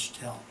Gilgamesh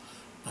tale,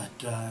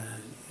 but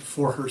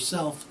for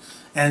herself.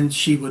 And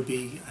she would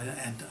be,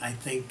 and I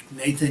think,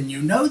 Nathan,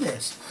 you know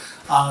this,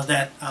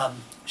 that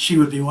she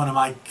would be one of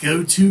my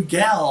go-to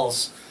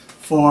gals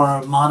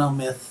for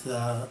monomyth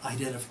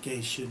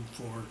identification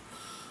for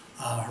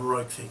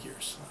heroic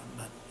figures.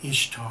 But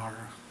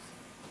Ishtar,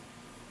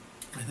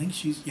 I think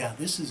she's, yeah,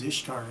 this is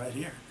Ishtar right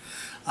here.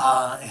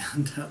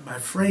 And my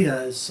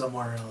Freya is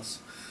somewhere else.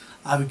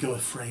 I would go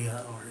with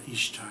Freya or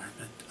Ishtar,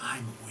 but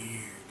I'm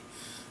weird.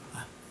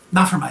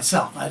 Not for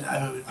myself.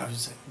 I would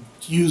say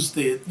use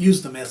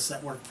the myths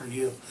that work for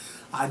you.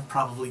 I'd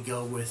probably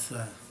go with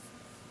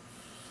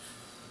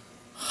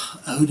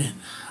Odin.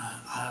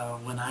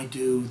 When I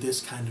do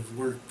this kind of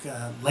work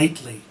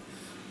lately,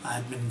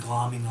 I've been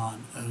glomming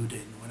on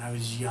Odin. When I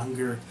was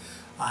younger,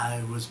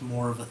 I was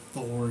more of a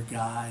Thor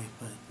guy,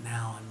 but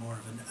now I'm more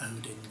of an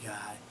Odin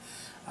guy.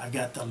 I've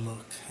got the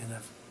look, and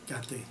I've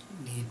got the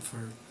need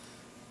for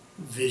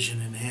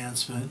vision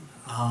enhancement,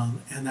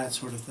 and that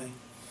sort of thing.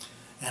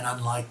 And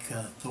unlike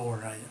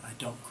Thor, I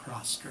don't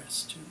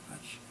cross-dress too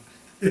much.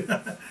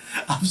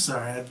 I'm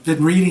sorry, I've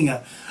been reading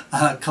a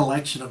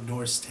collection of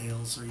Norse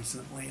tales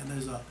recently, and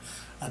there's a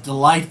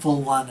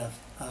delightful one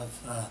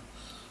of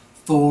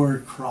Thor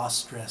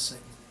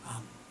cross-dressing.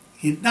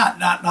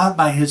 Not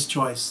by his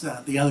choice.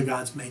 The other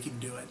gods make him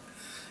do it.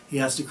 He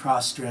has to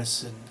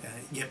cross-dress and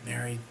get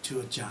married to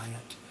a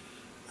giant,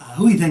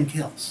 who he then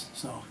kills.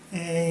 So,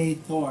 hey,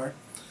 Thor.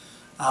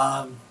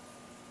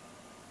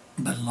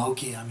 But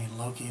Loki,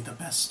 the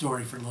best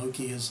story for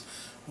Loki is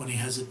when he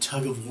has a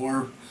tug of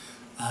war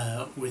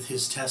with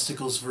his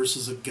testicles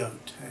versus a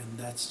goat. And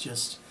that's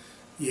just,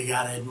 you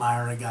gotta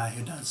admire a guy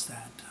who does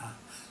that.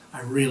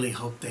 I really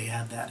hope they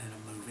had that in a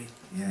movie.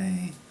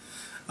 Yay.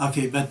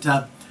 Okay,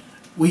 but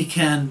we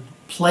can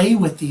play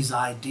with these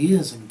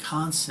ideas and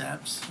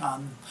concepts.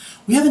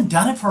 We haven't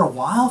done it for a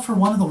while for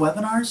one of the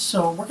webinars,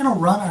 so we're going to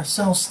run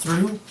ourselves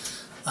through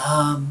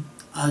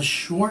a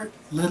short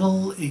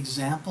little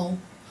example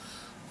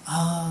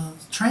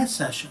trance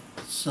session.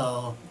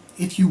 So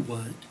if you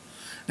would.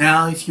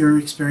 Now, if you're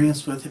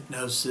experienced with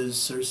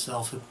hypnosis or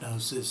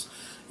self-hypnosis,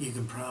 you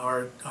can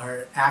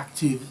or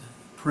active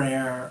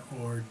prayer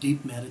or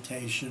deep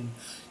meditation,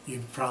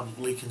 you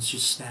probably can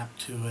just snap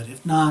to it.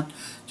 If not,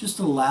 just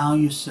allow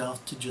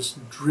yourself to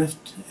just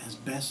drift as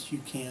best you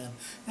can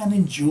and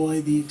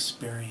enjoy the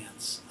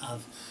experience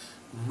of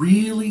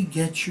really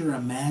get your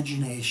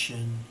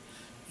imagination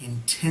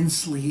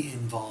intensely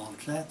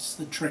involved. That's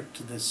the trick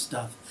to this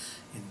stuff.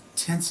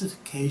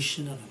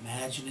 Intensification of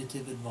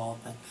imaginative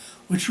involvement,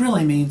 which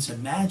really means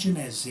imagine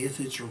as if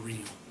it's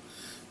real.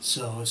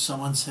 So if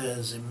someone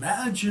says,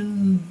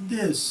 imagine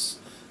this,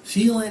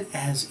 feel it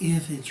as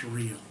if it's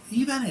real.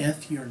 Even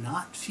if you're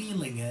not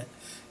feeling it,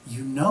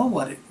 you know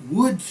what it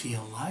would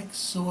feel like,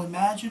 so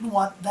imagine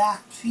what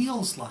that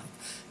feels like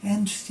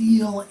and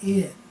feel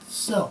it.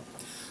 So,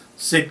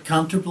 sit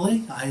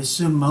comfortably. I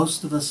assume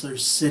most of us are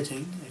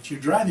sitting. If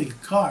you're driving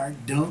a car,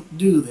 don't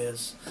do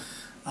this.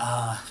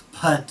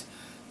 But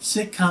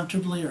sit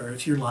comfortably, or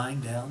if you're lying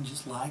down,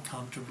 just lie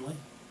comfortably.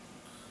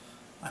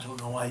 I don't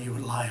know why you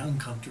would lie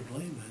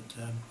uncomfortably,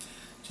 but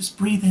just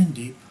breathe in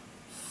deep.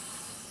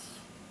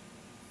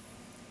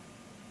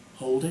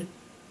 Hold it.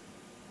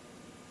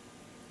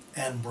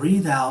 And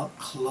breathe out.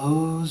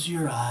 Close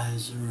your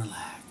eyes and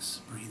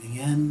relax. Breathing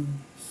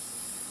in.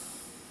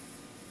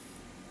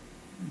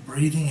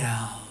 Breathing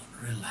out.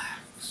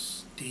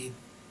 Relax. Deep.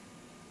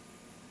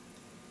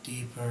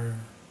 Deeper.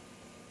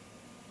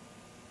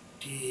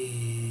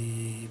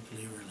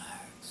 Deeply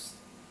relaxed.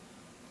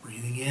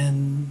 Breathing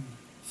in.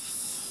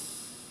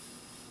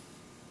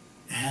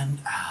 And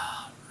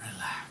out.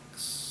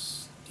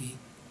 Relax. Deep.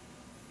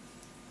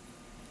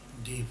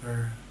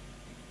 Deeper.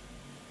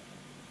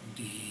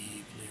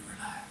 Deeply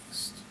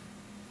relaxed.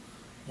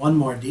 One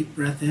more deep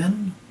breath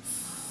in.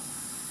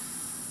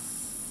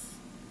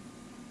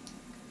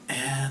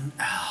 And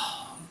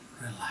out.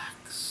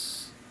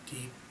 Relax.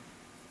 Deep.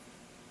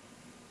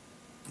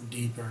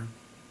 Deeper.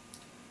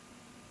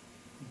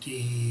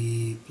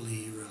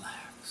 Deeply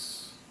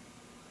relax.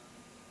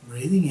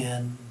 Breathing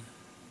in.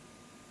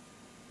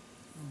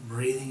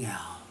 Breathing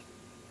out.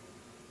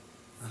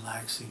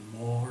 Relaxing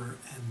more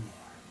and more.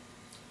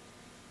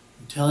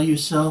 And tell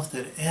yourself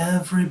that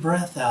every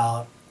breath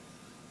out,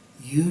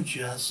 you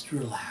just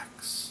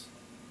relax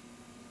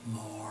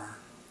more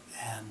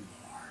and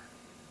more.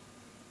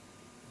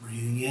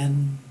 Breathing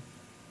in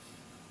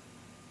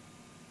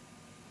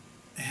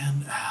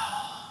and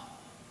out.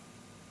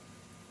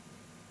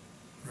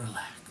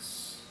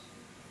 Relax.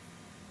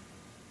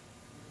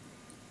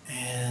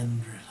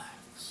 And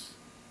relax.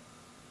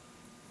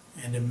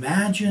 And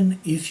imagine,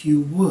 if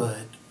you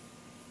would,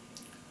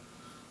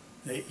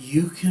 that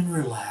you can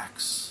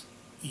relax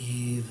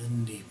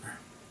even deeper.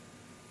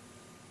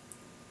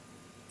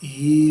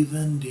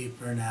 Even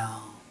deeper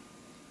now.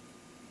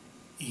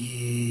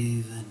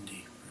 Even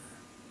deeper.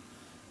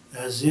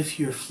 As if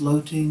you're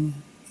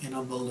floating in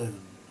a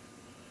balloon.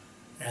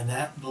 And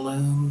that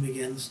balloon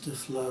begins to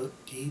float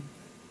deep,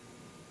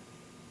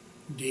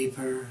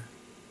 deeper,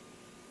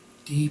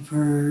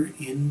 deeper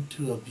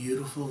into a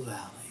beautiful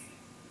valley.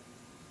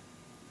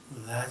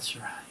 That's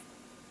right.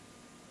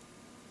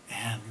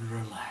 And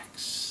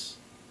relax.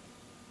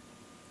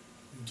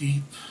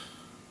 Deep,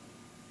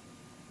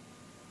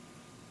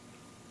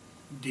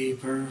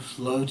 deeper,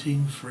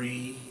 floating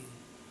free,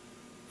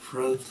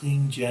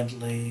 floating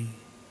gently,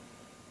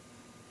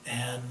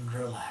 and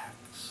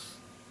relax.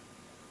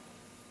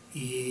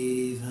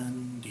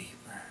 Even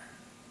deeper.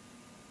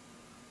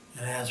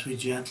 And as we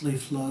gently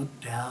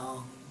float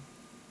down,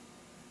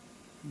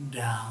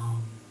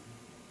 down,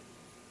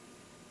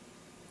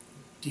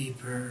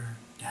 deeper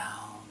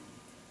down,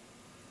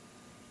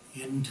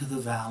 into the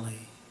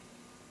valley,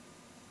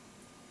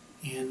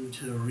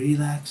 into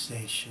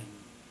relaxation,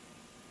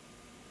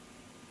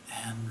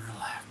 and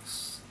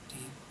relax.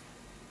 Deep,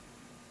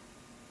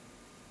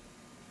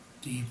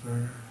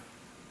 deeper,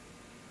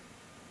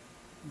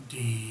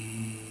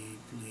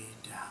 deeply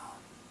down.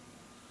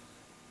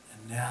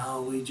 And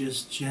now we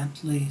just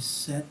gently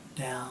set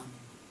down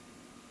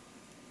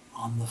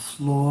on the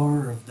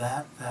floor of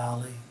that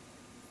valley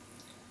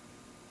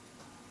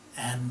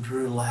and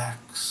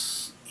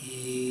relax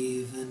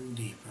even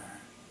deeper.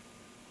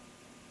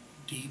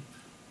 Deep,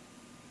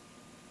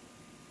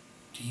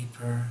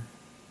 deeper,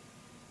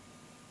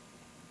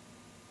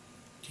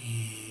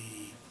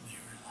 deeply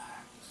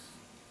relax.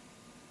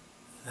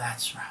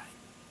 That's right.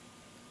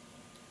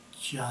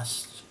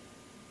 Just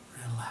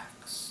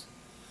relax.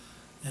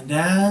 And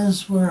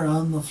as we're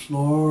on the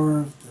floor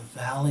of the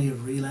valley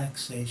of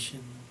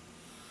relaxation,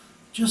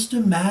 just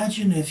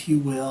imagine, if you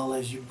will,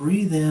 as you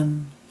breathe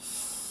in,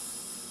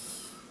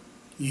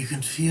 you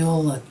can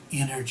feel an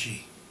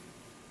energy,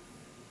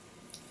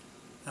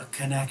 a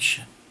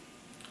connection.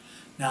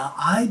 Now,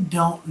 I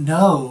don't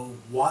know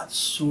what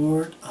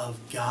sort of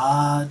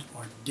God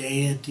or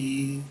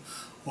deity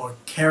or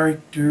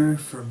character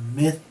from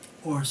myth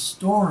or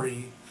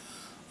story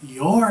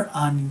your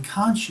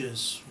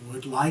unconscious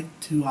would like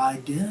to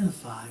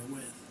identify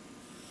with.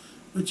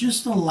 But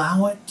just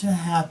allow it to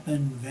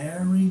happen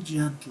very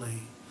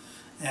gently.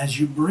 As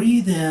you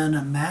breathe in,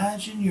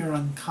 imagine your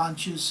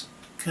unconscious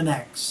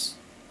connects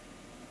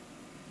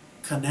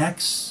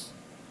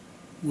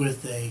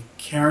with a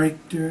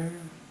character,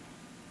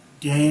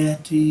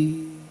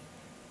 deity,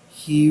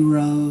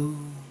 hero,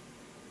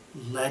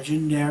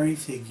 legendary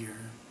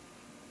figure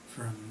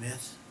from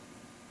myth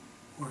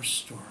or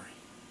story.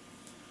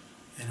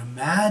 And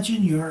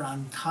imagine your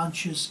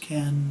unconscious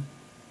can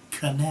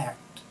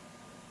connect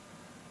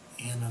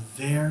in a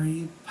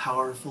very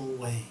powerful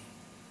way.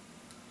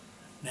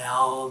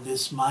 Now,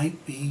 this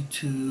might be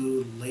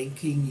to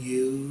linking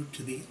you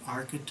to the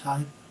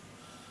archetype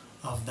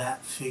of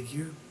that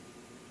figure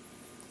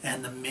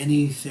and the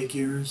many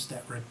figures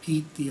that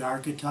repeat the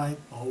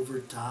archetype over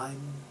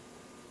time.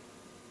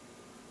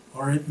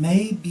 Or it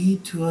may be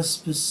to a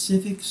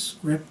specific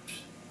script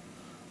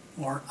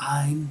or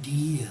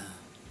idea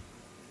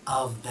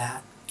of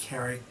that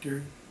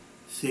character,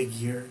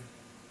 figure,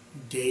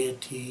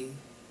 deity,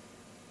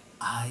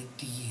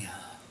 idea.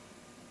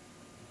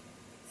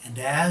 And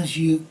as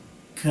you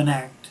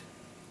connect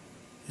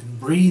and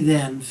breathe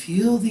in,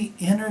 feel the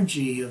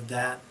energy of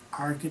that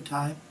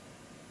archetype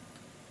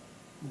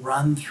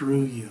run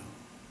through you.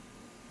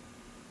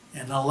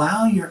 and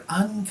allow your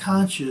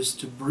unconscious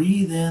to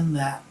breathe in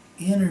that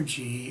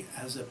energy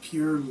as a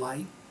pure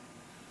light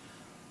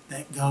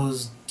that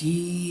goes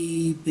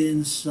deep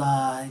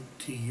inside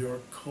to your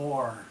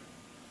core,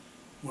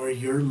 where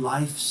your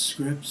life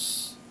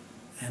scripts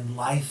and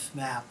life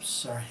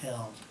maps are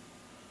held.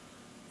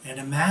 And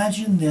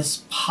imagine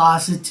this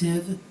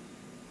positive,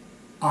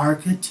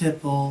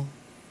 archetypal,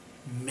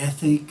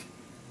 mythic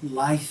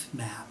life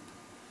map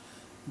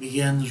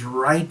begins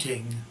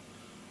writing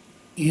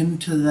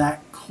into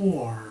that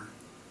core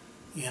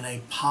in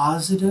a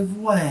positive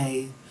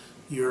way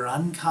your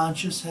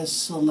unconscious has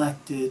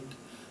selected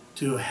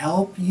to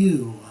help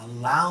you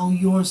allow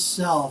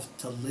yourself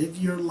to live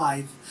your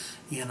life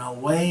in a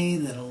way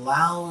that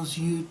allows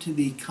you to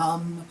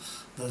become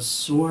the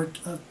sort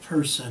of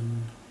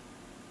person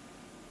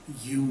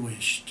you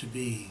wish to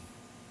be.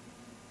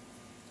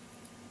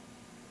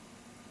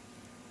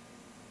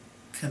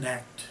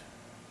 Connect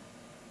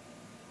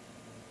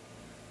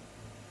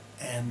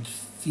and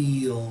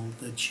feel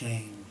the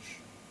change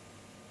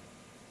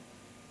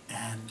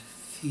and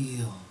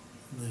feel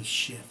the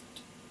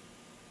shift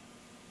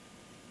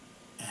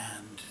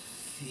and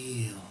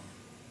feel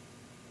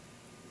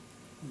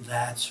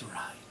that's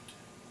right.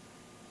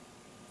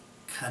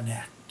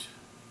 Connect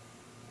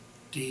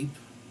deep,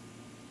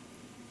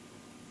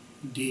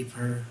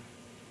 deeper,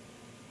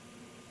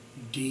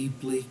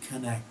 deeply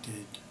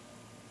connected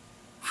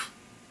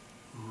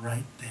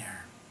right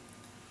there.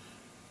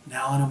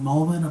 Now in a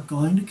moment I'm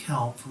going to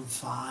count from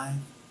 5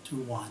 to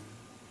 1.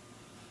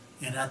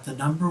 And at the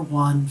number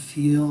 1,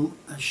 feel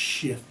a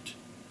shift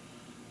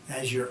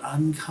as your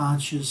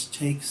unconscious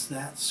takes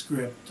that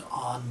script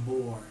on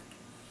board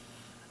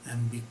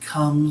and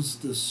becomes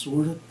the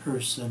sort of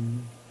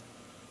person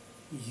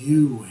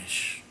you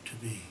wish to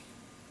be.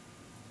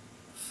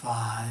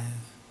 5,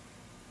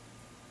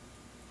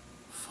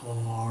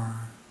 4,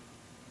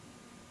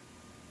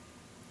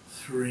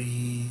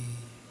 3,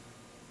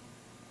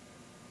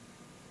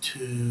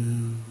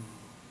 2,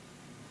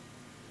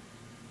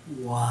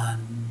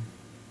 1.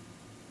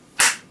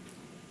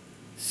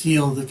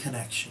 Feel the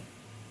connection.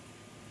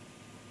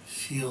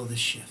 Feel the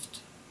shift.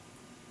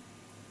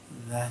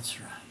 That's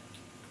right.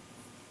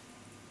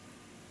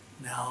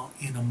 Now,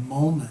 in a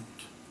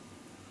moment,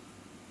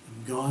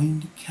 I'm going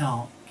to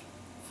count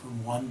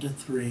from 1 to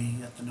 3.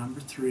 At the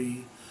number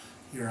 3,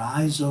 your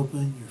eyes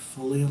open, you're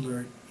fully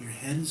alert, your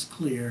head is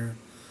clear,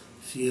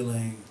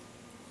 feeling,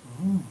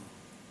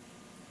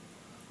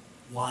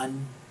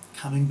 1,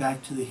 coming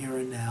back to the here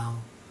and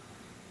now.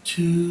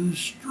 2,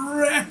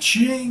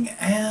 stretching,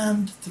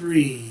 and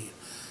 3,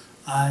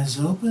 eyes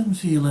open,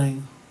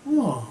 feeling,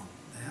 whoa,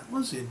 that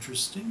was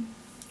interesting.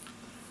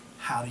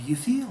 How do you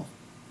feel?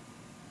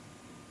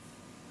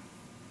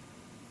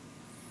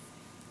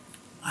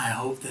 I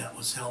hope that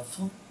was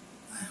helpful.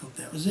 I hope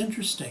that was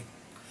interesting.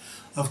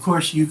 Of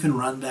course, you can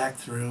run back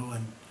through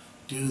and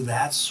do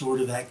that sort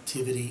of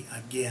activity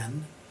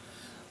again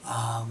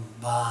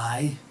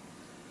by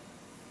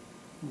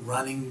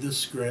running the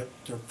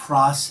script or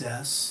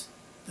process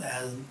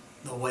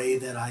the way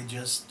that I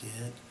just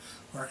did,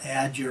 or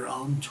add your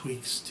own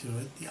tweaks to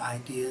it. The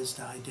idea is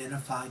to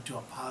identify to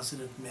a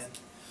positive myth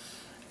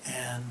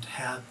and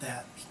have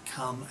that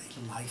become a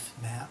life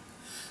map.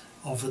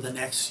 Over the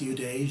next few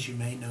days, you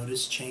may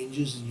notice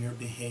changes in your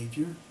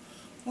behavior,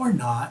 or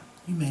not.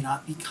 You may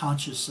not be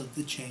conscious of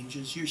the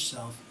changes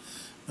yourself,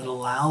 but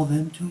allow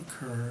them to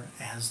occur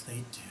as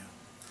they do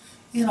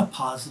in a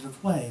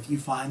positive way. If you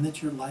find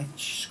that your life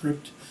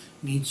script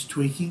needs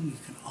tweaking, you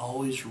can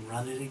always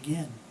run it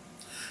again.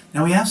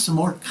 Now we have some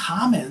more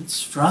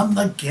comments from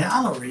the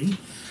gallery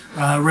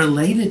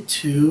related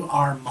to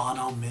our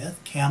monomyth.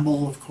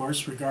 Campbell, of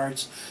course,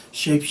 regards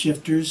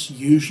shapeshifters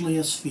usually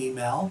as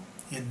female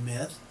in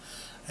myth,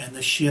 and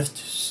the shift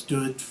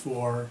stood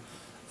for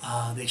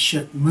they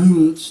shift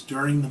moods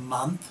during the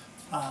month,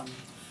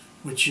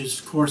 which is,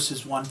 of course,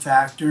 is one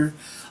factor.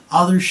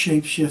 Other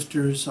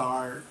shapeshifters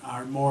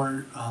are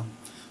more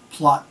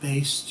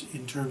plot-based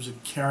in terms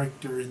of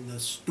character in the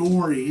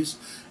stories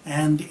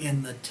and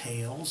in the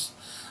tales.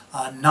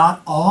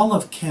 Not all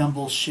of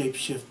Campbell's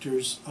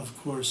shapeshifters, of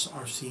course,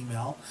 are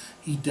female.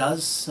 He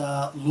does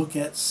look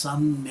at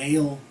some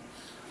male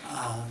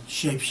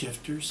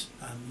shapeshifters.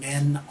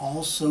 Men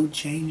also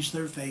change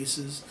their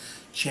faces,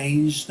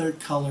 change their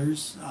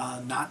colors,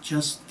 not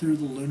just through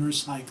the lunar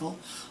cycle,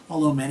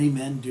 although many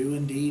men do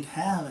indeed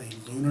have a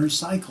lunar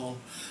cycle,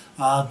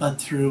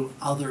 but through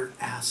other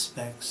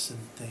aspects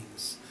and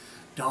things.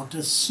 Don't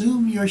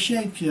assume your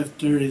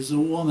shapeshifter is a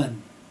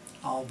woman,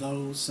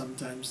 although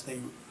sometimes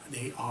they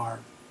are.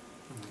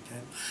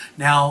 Okay.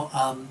 Now,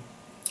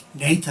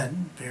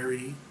 Nathan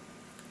very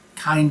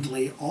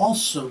kindly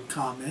also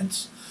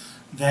comments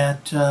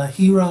that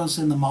heroes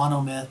in the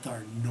monomyth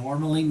are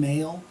normally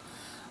male.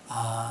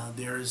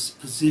 There is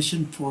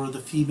position for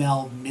the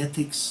female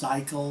mythic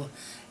cycle.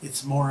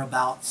 It's more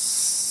about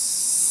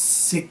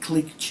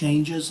cyclic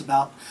changes,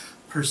 about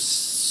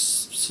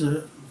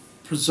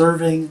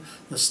preserving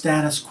the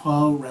status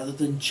quo rather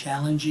than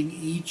challenging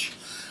each.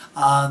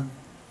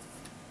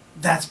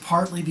 That's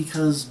partly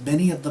because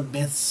many of the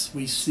myths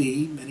we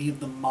see, many of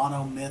the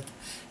monomyth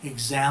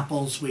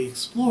examples we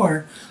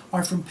explore,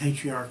 are from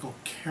patriarchal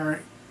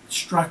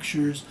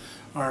structures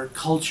or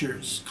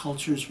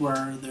cultures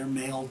where they're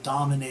male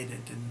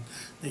dominated and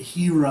the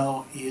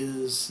hero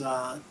is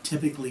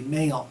typically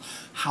male.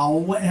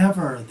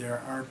 However, there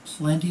are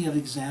plenty of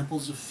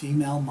examples of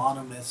female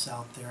monomyths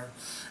out there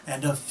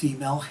and of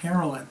female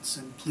heroines.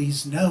 And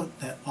please note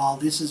that while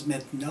this is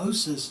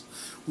MYTHNOSIS,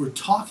 we're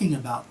talking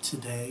about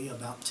today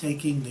about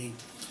taking the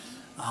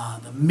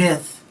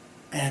myth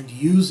and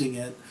using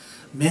it.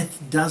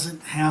 Myth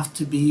doesn't have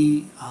to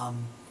be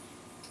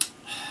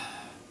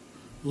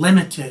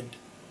limited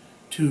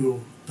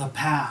to the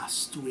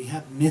past. We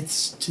have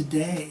myths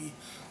today.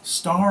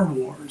 Star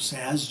Wars,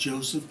 as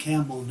Joseph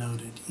Campbell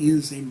noted,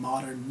 is a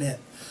modern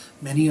myth.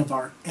 Many of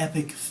our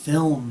epic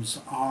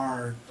films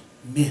are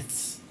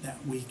myths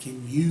that we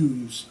can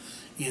use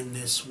in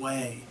this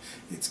way.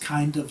 It's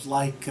kind of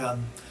like the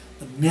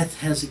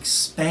myth has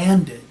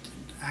expanded.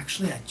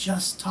 Actually, I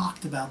just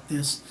talked about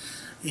this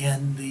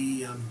in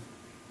the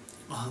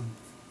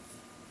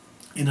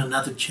in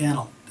another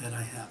channel that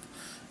I have,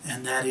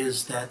 and that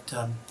is that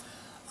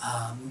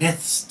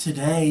myths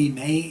today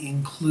may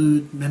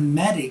include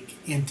mimetic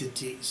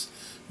entities.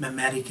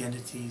 Mimetic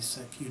entities,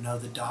 if you know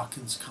the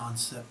Dawkins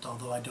concept,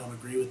 although I don't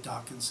agree with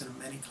Dawkins in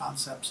many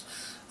concepts,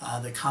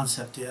 the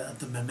concept of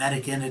the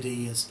mimetic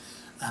entity is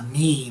a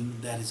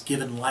meme that is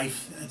given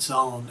life its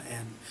own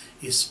and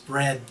is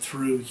spread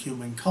through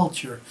human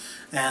culture.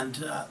 And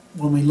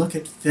when we look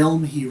at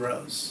film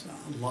heroes,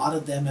 a lot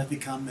of them have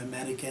become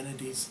mimetic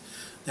entities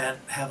that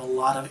have a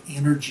lot of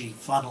energy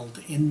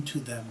funneled into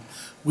them.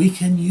 We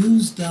can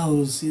use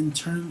those in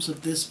terms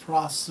of this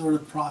sort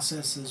of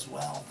process as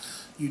well.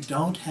 You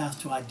don't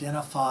have to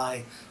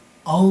identify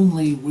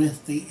only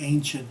with the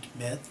ancient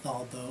myth,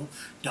 although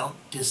don't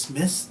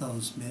dismiss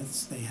those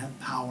myths. They have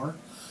power,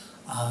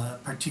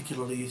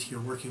 particularly if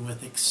you're working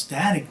with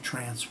ecstatic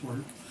trance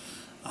work,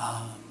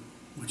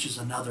 which is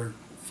another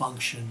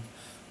function.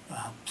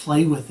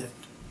 Play with it.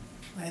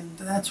 And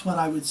that's what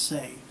I would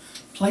say.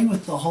 Play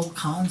with the whole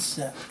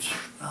concept.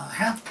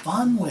 Have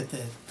fun with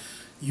it.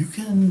 You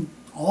can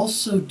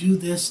also do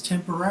this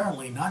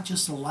temporarily, not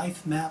just a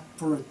life map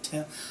for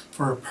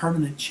a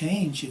permanent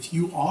change. If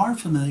you are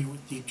familiar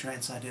with deep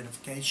trance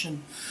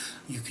identification,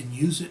 you can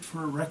use it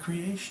for a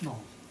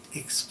recreational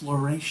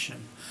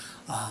exploration.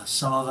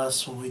 Some of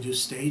us, when we do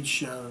stage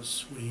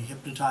shows, we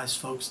hypnotize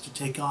folks to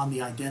take on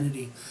the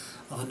identity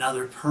of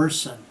another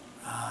person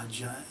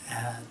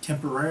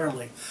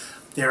temporarily.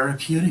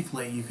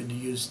 Therapeutically, you can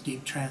use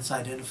deep trance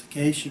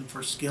identification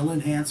for skill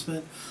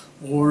enhancement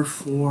or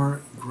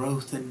for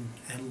growth and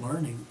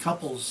learning.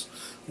 Couples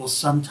will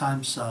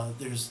sometimes,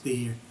 there's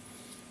the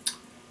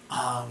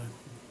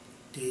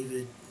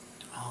David,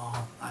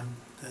 I'm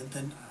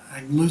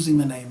losing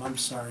the name, I'm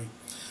sorry.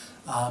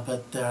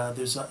 But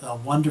there's a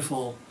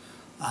wonderful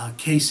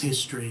case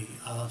history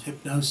of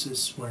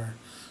hypnosis where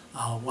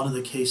one of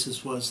the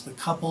cases was the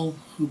couple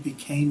who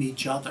became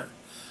each other.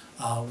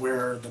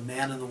 Where the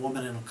man and the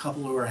woman and a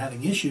couple who were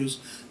having issues,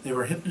 they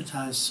were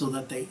hypnotized so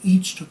that they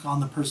each took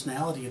on the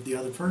personality of the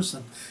other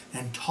person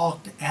and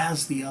talked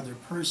as the other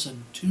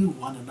person to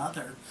one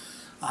another.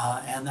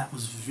 And that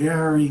was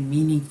very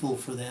meaningful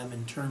for them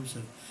in terms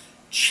of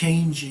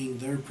changing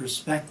their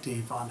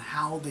perspective on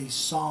how they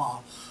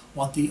saw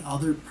what the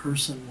other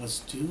person was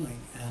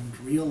doing and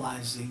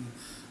realizing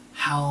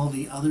how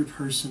the other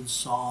person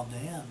saw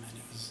them. And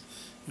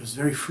it was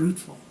very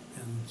fruitful.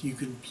 And you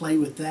can play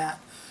with that.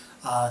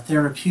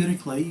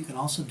 Therapeutically, you can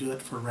also do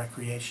it for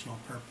recreational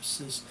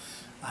purposes.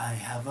 I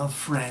have a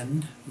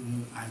friend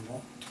who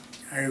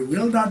I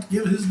will not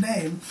give his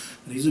name,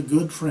 but he's a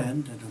good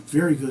friend and a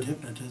very good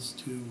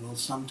hypnotist who will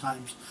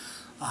sometimes,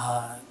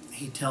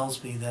 he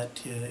tells me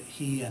that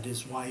he and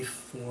his wife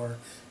for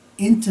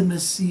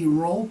intimacy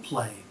role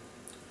play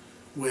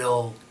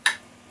will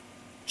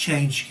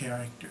change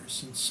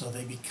characters, and so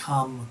they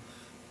become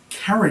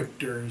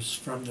characters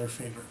from their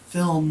favorite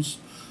films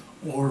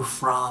or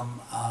from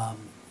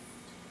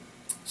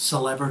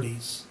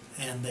celebrities,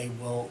 and they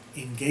will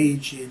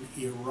engage in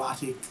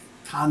erotic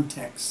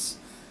contexts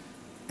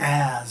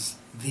as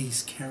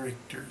these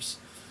characters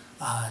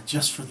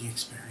just for the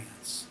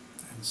experience.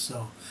 And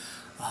so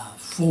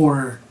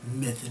for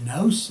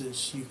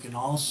MYTHNOSIS, you can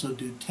also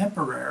do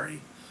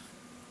temporary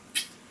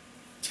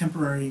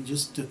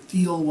just to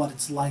feel what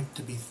it's like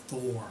to be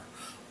Thor,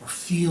 or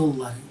feel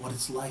like what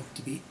it's like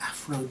to be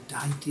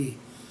Aphrodite,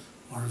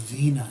 or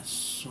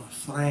Venus, or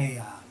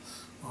Freya,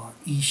 or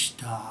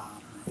Ishtar,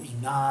 or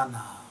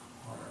Inanna,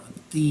 or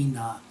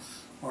Athena,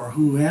 or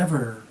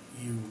whoever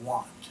you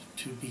want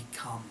to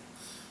become.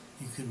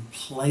 You can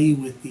play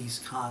with these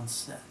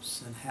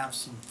concepts and have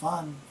some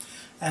fun,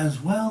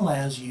 as well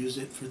as use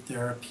it for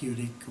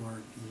therapeutic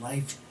or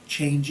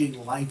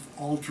life-changing,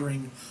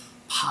 life-altering,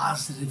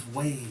 positive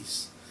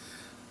ways.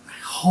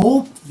 I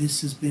hope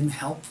this has been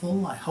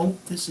helpful. I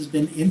hope this has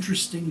been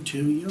interesting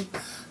to you.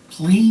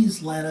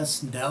 Please let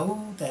us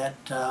know that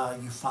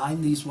you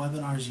find these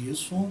webinars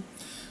useful.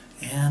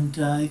 And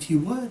if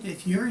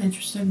you're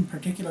interested in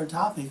particular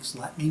topics,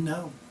 let me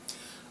know.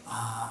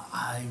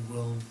 I'm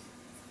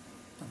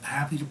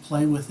happy to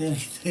play with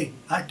anything.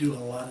 I do a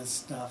lot of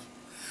stuff.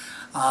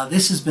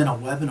 This has been a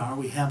webinar.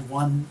 We have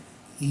one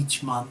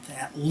each month,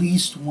 at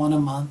least one a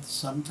month,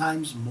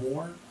 sometimes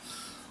more.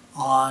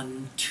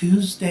 On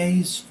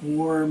Tuesdays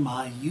for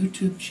my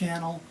YouTube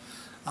channel,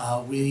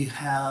 we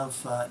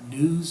have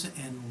news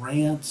and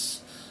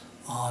rants.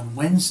 On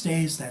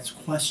Wednesdays, that's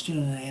question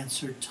and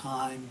answer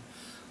time.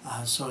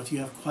 So if you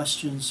have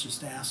questions,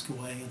 just ask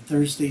away. And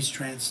Thursday's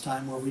trance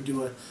time, where we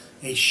do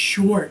a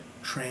short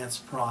trance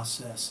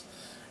process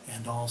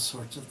and all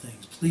sorts of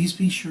things. Please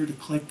be sure to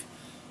click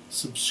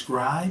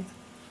subscribe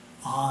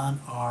on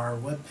our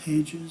web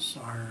pages,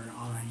 on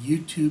our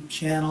YouTube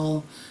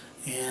channel,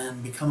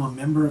 and become a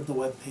member of the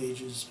web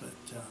pages. But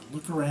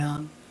look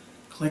around,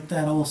 click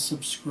that old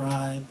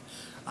subscribe.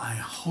 I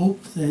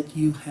hope that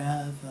you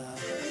have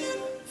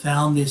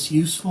found this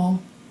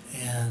useful,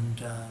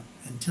 and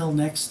until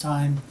next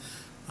time,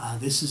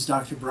 this is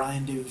Dr.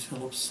 Brian David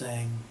Phillips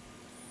saying,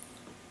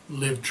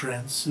 live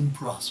trance and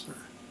prosper.